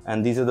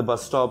 And these are the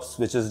bus stops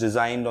which is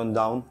designed on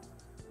down.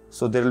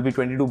 So there will be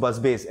 22 bus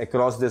bays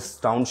across this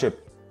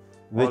township,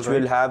 which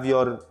will have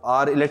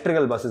our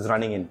electrical buses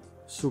running in.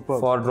 Super.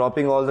 For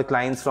dropping all the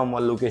clients from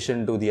one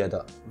location to the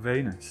other.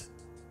 Very nice.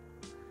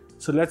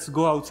 So let's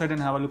go outside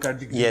and have a look at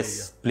the green area.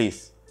 Yes,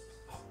 please.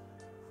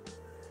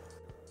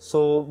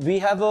 So we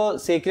have a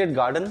sacred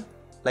garden.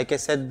 Like I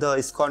said, the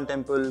ISKCON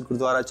temple,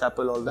 Gurdwara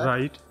chapel, all that.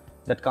 Right.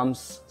 That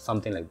comes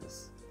something like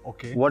this.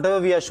 Okay.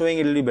 Whatever we are showing,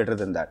 it will be better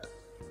than that.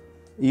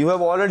 You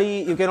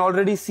can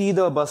already see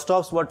the bus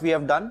stops what we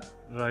have done.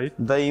 Right.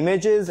 The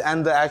images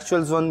and the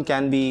actuals one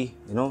can be,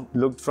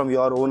 looked from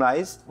your own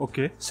eyes.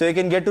 Okay. So you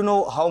can get to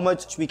know how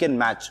much we can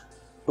match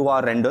to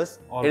our renders.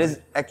 It is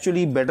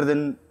actually better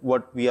than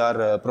what we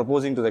are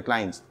proposing to the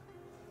clients.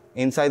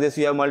 Inside this,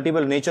 we have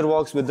multiple nature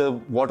walks with the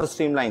water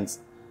stream lines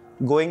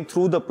going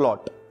through the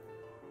plot.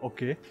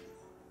 Okay.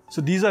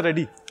 So these are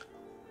ready?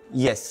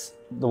 Yes.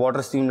 The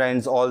water stream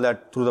lines, all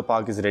that through the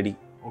park is ready.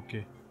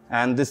 Okay.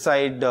 And this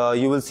side,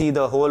 you will see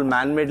the whole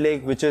man-made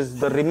lake, which is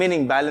the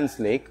remaining balanced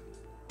lake.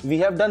 We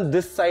have done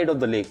this side of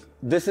the lake.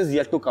 This is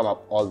yet to come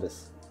up, all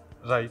this.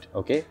 Right.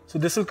 Okay. So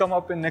this will come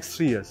up in next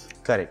 3 years.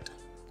 Correct.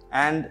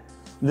 And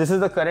this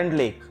is the current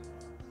lake.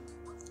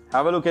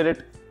 Have a look at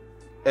it.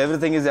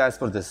 Everything is as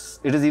per this.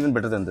 It is even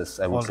better than this,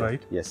 I would say. All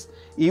right. Yes.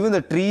 Even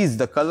the trees,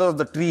 the color of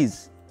the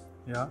trees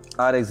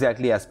are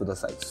exactly as per the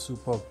size.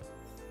 Superb.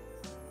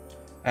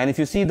 And if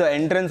you see the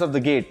entrance of the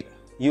gate,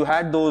 you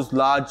had those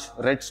large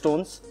red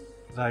stones.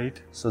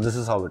 Right. So this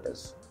is how it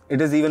is.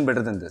 It is even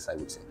better than this, I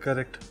would say.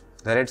 Correct.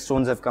 The red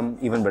stones have come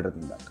even better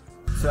than that.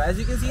 So as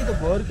you can see, the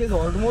work is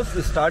almost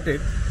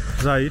started.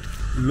 Right.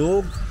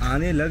 Log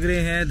aane lag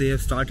rahe hain. They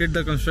have started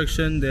the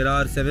construction. There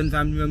are 7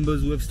 family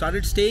members who have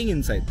started staying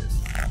inside this.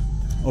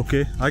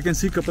 Okay, I can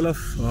see couple of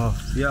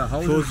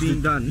how it is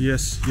being done.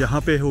 Yes,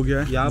 यहाँ पे हो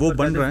गया है. वो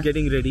बन रहा है.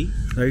 Getting ready.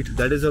 Right.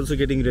 That is also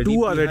getting ready.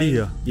 2 are ready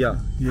here. Yeah.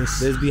 Yes.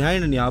 There's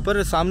behind and यहाँ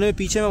पर सामने में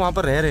पीछे में वहाँ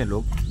पर रह रहे हैं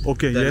लोग.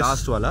 Okay. The yes.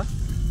 last वाला.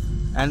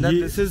 And then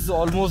this is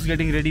almost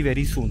getting ready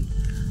very soon.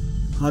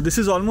 हाँ, this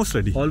is almost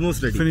ready.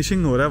 Almost ready.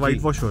 Finishing हो रहा है,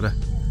 white wash हो रहा है.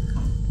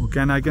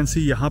 Okay, and I can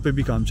see यहाँ पे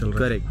भी काम चल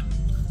रहा है.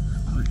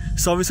 Correct.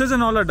 Services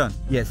and all are done.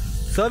 Yes.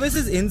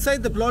 Services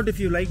inside the plot. If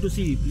you like to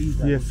see, please.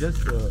 Yes.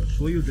 Just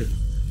show you this.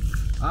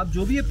 आप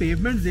जो भी ये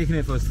पेवमेंट्स देख रहे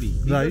हैं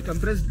firstly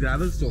compressed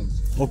gravel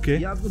stones okay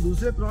ये आपको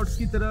दूसरे प्लॉट्स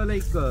की तरह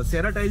लाइक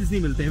सेरा टाइल्स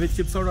नहीं मिलते हैं which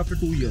chips out after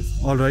 2 years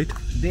alright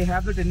they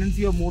have the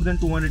tendency of more than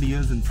 200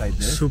 years inside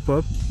there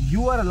superb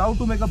you are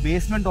allowed to make a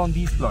basement on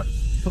these plots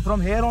so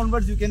from here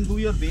onwards you can do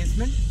your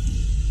basement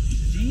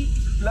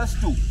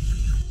G+2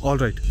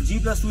 alright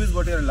G+2 is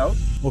what you are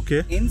allowed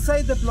okay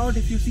inside the plot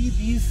if you see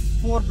these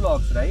 4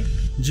 blocks right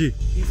जी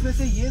इसमें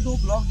से ये 2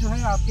 block जो है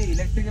आपके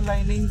electrical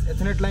linings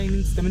Ethernet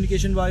linings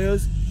communication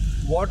wires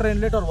water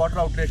inlet or water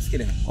outlets के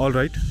लिए all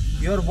right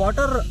your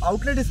water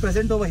outlet is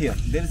present over here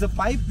there is a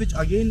pipe which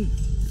again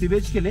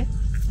sewage के लिए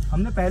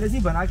हमने पहले से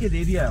ही बना के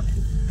दे दिया है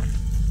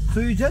आपको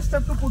so you just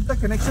have to put the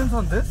connections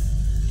on this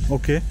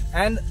okay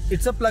and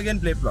it's a plug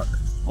and play plot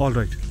all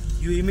right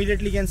you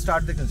immediately can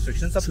start the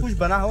construction सब कुछ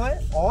बना हुआ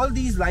है all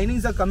these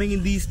linings are coming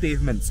in these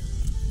pavements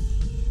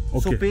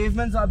okay so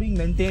pavements are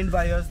being maintained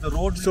by us the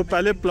road so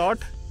पहले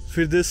plot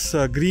फिर this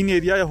green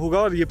area होगा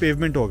और ये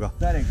पेवमेंट होगा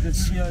correct this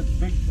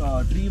big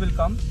tree will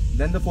come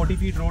then the 40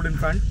 feet road in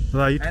front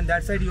right and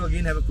that side you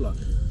again have a plot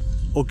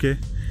okay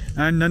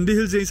And Nandi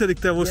Hills यहीं से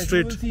दिखता है वो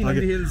straight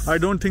आगे. I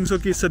don't think so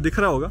कि इससे दिख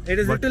रहा होगा. It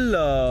is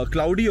little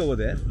cloudy over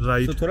there.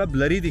 Right. So थोड़ा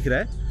blurry दिख रहा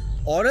है.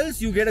 Or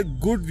else you get a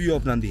good view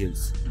of Nandi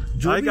Hills.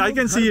 I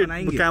can see it.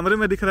 कैमरे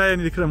में दिख रहा है या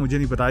नहीं दिख रहा है मुझे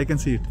नहीं पता. I can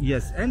see it.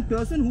 Yes. And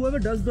person whoever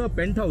does the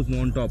penthouse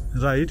on top.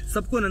 Right.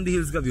 सबको Nandi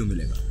Hills का view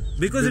मिलेगा.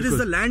 Because it is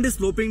the land is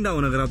sloping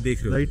down अगर आप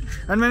देख रहे हो. Right.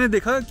 And मैंने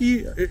देखा कि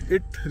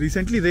it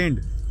recently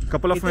rained.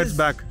 Couple of minutes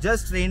back.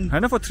 Just rained. है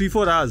ना for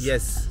 3-4 hours.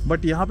 Yes.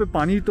 But यहाँ पे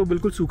पानी तो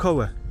बिल्कुल सूखा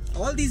हुआ है.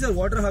 All these are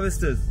water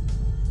harvesters.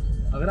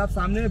 अगर आप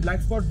सामने में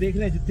black spot देख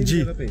रहे हैं जितनी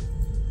भी जगह पे,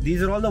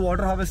 these are all the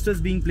water harvesters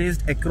being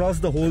placed across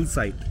the whole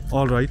site.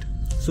 All right.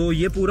 So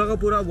ये पूरा का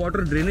पूरा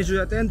water drainage हो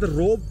जाता है and the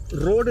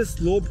road is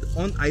sloped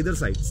on either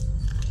sides.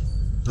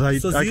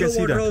 Right. So I can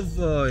see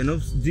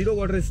that. Zero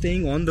water is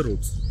staying on the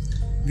roads.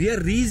 We are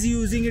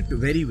reusing it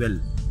very well.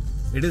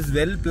 It is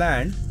well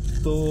planned.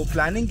 So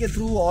planning के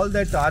through all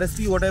that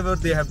RSP whatever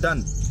they have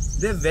done,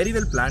 they have very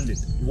well planned it.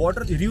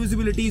 Water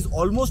reusability is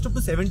almost up to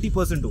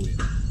 70% over here.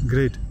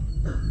 Great.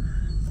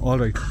 All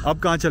right. अब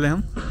कहाँ चले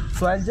हम?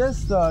 So I'll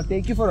just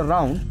take you for a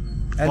round,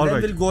 and all then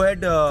right. we'll go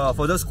ahead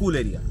for the school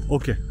area.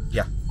 Okay.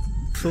 Yeah.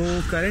 So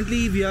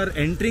currently we are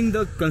entering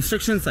the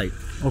construction site.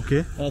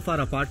 Okay. Of our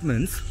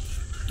apartments.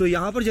 तो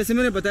यहाँ पर जैसे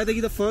मैंने बताया था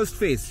कि the first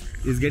phase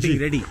is getting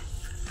ready.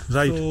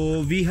 Right.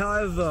 So we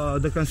have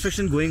the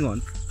construction going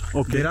on.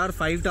 Okay. There are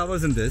 5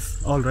 towers in this.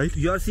 All right.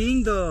 You are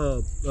seeing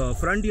the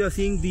front. You are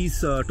seeing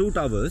these 2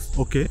 towers.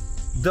 Okay.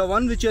 The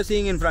one which you are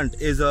seeing in front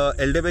is a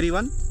elderberry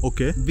one.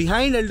 Okay.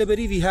 Behind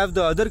elderberry, we have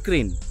the other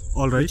crane.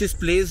 All right. Which is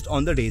placed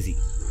on the daisy.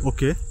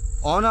 Okay.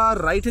 On our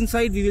right hand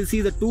side, we will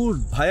see the 2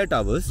 higher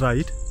towers.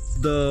 Right.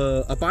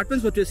 The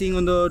apartments which you are seeing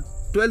on the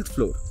 12th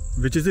floor.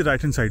 Which is the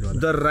right hand side wala?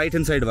 The right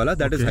hand side wala,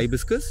 that is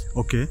hibiscus.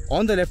 Okay.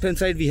 On the left hand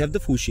side, we have the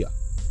fuchsia.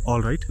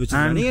 All right. Which is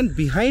running, and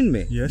behind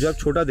me, yes. जो आप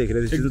छोटा देख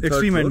रहे हैं, this is the third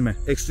extreme floor, end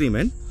में. Extreme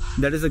end,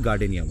 that is a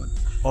gardenia one.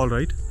 All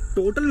right.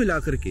 Total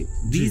मिलाकर के,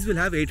 these will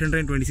have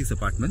 826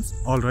 apartments.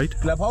 All right.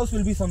 Clubhouse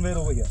will be somewhere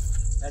over here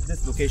at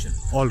this location.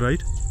 All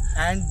right.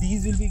 And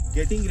these will be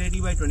getting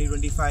ready by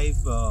 2025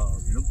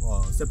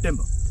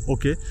 September.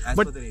 Okay. As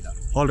but per the radar.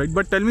 All right.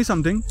 But tell me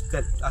something.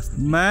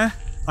 मैं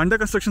under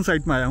construction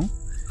site में आया हूँ.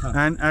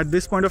 And at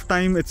this point of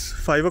time, it's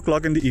 5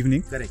 o'clock in the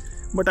evening. Correct.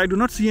 But I do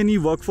not see any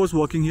workforce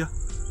working here.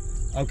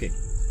 Okay.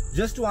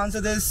 Just to answer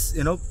this,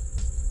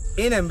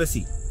 in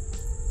embassy,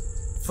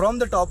 from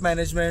the top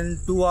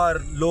management to our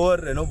lower,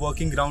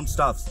 working ground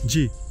staffs,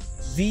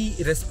 we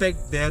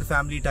respect their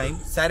family time.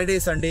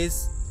 Saturdays,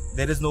 Sundays,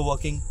 there is no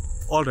working.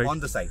 All right.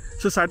 On the site.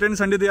 So Saturday and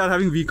Sunday they are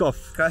having week off.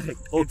 Correct.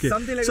 Okay. It's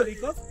something like a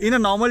week off. In a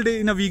normal day,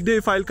 in a weekday,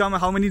 if I'll come,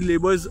 how many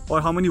laborers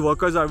or how many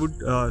workers I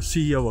would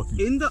see here working?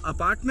 In the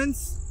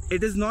apartments,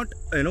 it is not,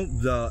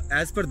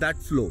 as per that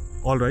flow.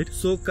 All right.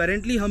 So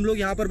currently हम लोग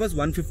यहाँ पर बस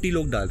 150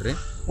 लोग डाल रहे हैं,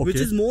 which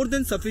is more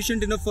than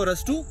sufficient enough for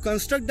us to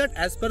construct that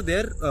as per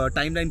their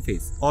timeline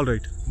phase. All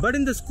right. But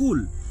in the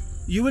school,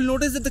 you will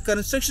notice that the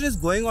construction is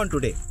going on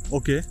today.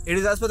 Okay. It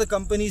is as per the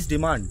company's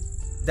demand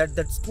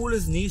that school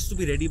needs to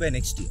be ready by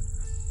next year.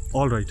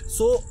 All right.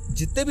 So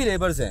जितने भी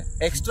laborers हैं,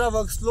 extra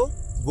work flow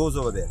goes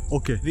over there.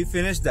 Okay. We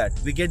finish that.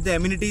 We get the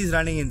amenities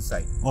running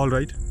inside. All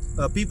right.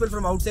 People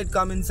from outside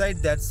come inside.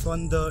 That's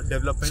when the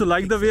development. So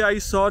like the way I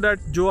saw that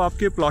जो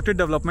आपके plotted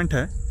development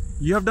है,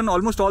 you have done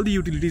almost all the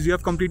utilities. You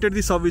have completed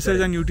the services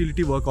and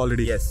utility work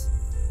already. Yes.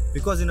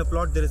 Because in a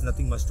plot there is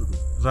nothing much to do.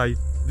 Right.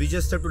 We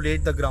just have to lay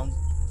the ground,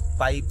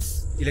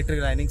 pipes,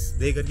 electrical linings.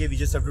 दे करके we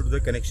just have to do the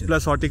connection.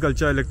 Plus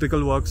horticulture,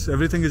 electrical works,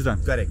 everything is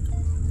done. Correct.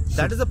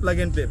 That is a plug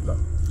and play plot.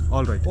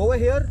 All right. Over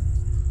here,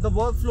 the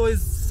workflow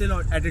is still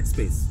at its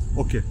pace.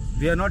 Okay.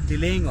 We are not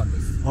delaying on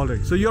this. All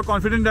right. So you are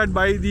confident that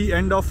by the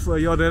end of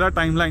your RERA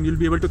timeline, you'll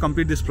be able to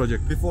complete this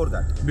project? Before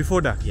that.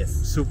 Before that? Yes.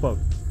 Superb.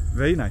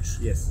 Very nice.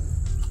 Yes.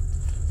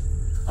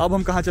 अब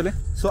हम कहाँ चले?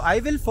 So I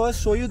will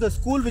first show you the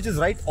school which is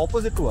right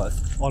opposite to us.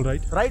 All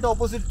right. Right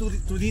opposite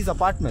to these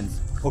apartments.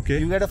 Okay.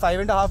 You get a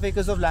 5.5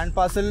 acres of land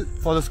parcel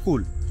for the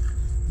school.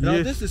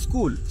 Now this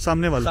school.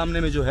 सामने वाला.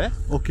 सामने में जो है.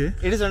 Okay.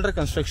 It is under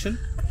construction.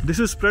 This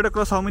is spread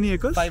across how many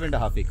acres?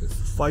 5.5 acres.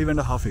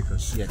 5.5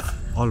 acres. Yes.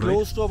 All right.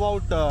 Close to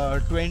about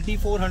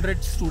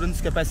 2,400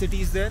 students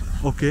capacity is there.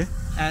 Okay.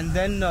 And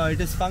then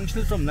it is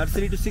functional from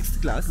nursery to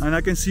 6th class. And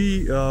I can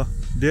see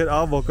there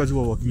are workers who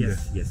are working there.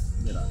 Yes,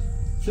 there are.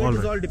 So it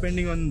is all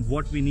depending on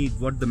what we need,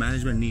 what the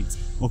management needs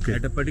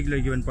at a particular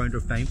given point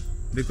of time.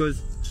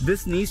 Because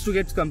this needs to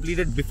get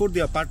completed before the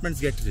apartments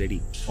get ready.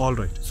 All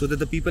right. So that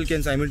the people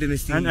can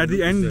simultaneously. And at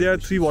the end, there are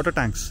 3 water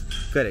tanks.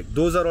 Correct.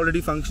 Those are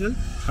already functional.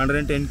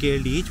 110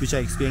 KLD each, which I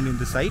explained in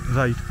the site.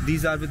 Right.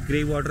 These are with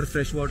grey water,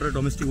 fresh water,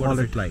 domestic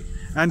water supply.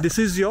 And this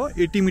is your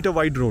 80-meter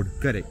wide road.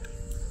 Correct.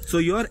 So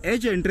your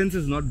edge entrance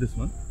is not this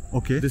one.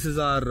 Okay. This is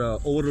our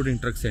overloading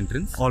trucks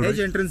entrance.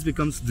 Edge entrance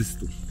becomes this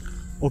too.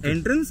 Okay.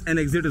 Entrance and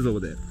exit is over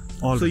there.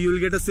 So you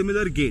will get a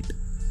similar gate.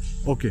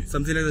 Okay.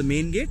 Something like the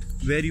main gate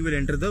where you will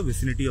enter the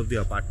vicinity of the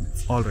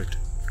apartments. All right.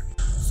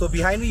 So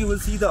behind me you will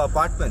see the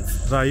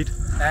apartments. Right.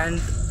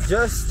 And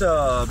just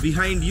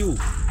behind you,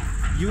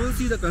 you will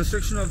see the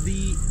construction of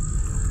the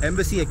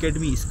Embassy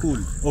Academy School.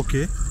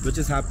 Okay. Which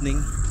is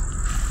happening.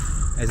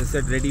 as I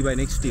said, ready by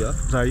next year.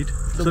 Right.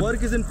 The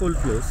work is in full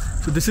flow.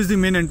 So this is the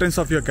main entrance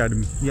of your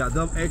academy. Yeah,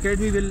 the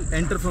academy will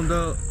enter from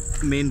the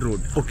main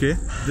road. Okay.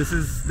 This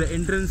is the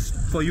entrance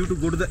for you to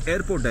go to the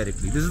airport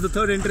directly. This is the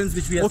third entrance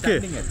which we are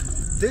standing at.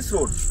 This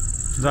road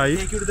will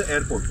take you to the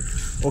airport.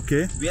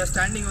 Okay. We are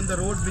standing on the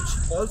road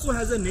which also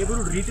has a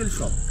neighborhood retail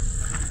shop.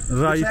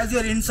 Right. Which has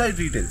your inside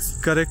retails.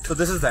 Correct. So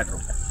this is that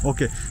road.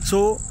 Okay.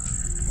 So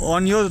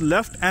on your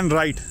left and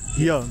right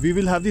here we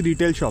will have the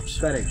retail shops.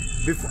 Correct.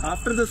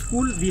 After the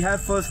school we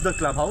have first the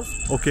clubhouse.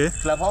 Okay.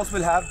 Clubhouse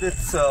will have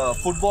this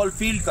football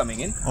field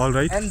coming in. All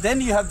right. And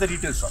then you have the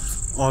retail shops.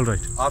 All right.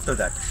 After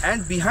that.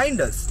 And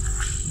behind us,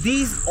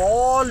 these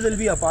all will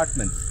be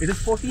apartments. It is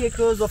 40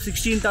 acres of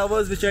 16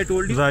 towers which I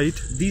told you. Right.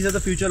 These are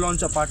the future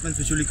launch apartments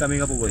which will be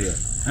coming up over here.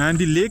 And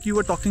the lake you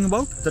were talking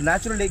about? The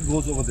natural lake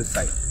goes over this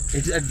side.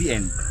 It's at the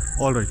end.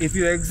 All right. If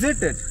you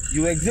exit it,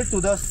 you exit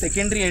to the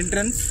secondary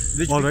entrance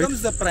which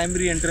becomes the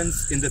primary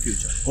entrance in the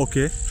future.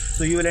 Okay.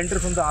 So you will enter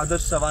from the other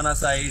Savannah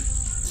side,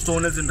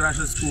 Stone Hills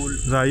International School.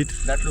 Right.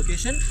 That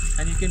location,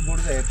 and you can go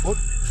to the airport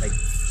like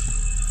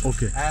this.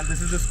 Okay. And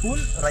this is the school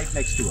right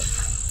next to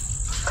us.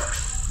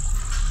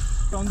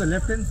 On the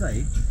left hand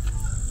side,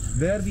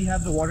 where we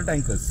have the water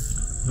tankers.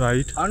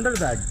 Right. Under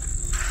that,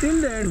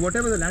 till the end,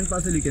 whatever the land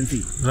parcel you can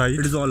see, right,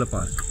 it is all a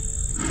park.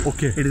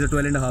 Okay. It is a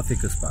 12.5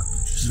 acres park.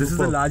 Superb. This is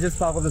the largest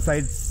park of the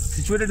site,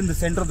 situated in the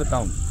center of the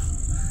town.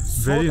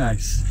 Very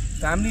nice.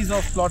 Families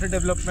of plotted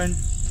development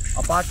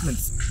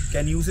apartments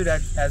can use it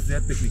as their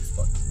picnic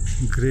spot.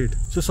 Great.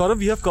 So Saurabh,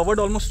 we have covered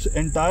almost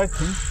entire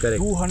thing.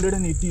 Correct.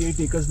 288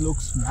 acres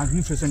looks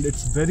magnificent.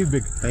 It's very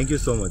big. Thank you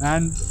so much.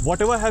 And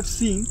whatever I have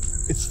seen,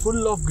 it's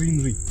full of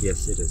greenery.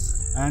 Yes, it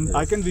is. And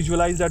I can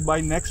visualize that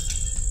by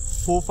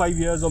next 4-5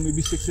 years or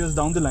maybe 6 years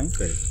down the line,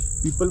 correct,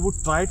 people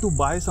would try to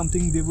buy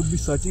something, they would be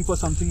searching for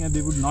something and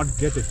they would not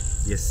get it.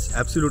 Yes,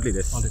 absolutely.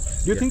 Yes.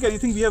 Do you think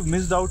anything we have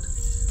missed out?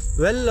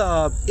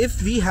 Well,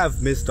 if we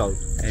have missed out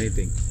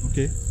anything,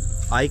 okay,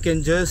 I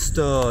can just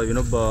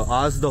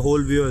ask the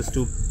whole viewers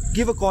to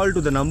give a call to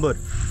the number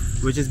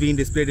which is being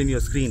displayed in your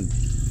screen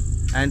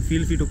and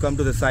feel free to come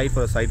to the site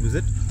for a site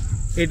visit.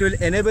 It will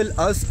enable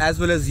us as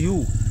well as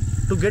you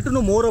to get to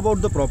know more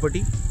about the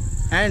property,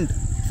 and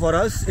for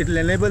us it will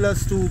enable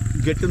us to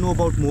get to know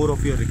about more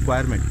of your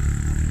requirement,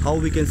 how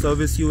we can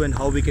service you and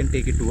how we can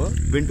take it to a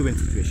win-to-win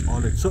situation.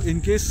 Alright, so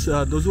in case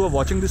those who are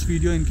watching this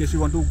video, in case you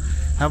want to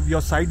have your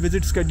site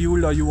visit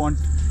scheduled, or you want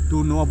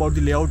to know about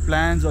the layout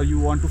plans, or you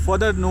want to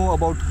further know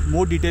about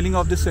more detailing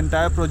of this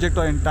entire project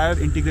or entire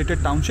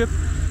integrated township,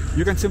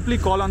 you can simply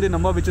call on the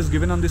number which is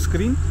given on the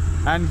screen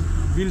and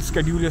we'll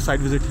schedule your site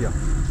visit here.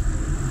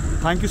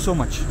 Thank you so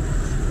much.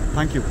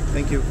 Thank you.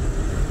 Thank you.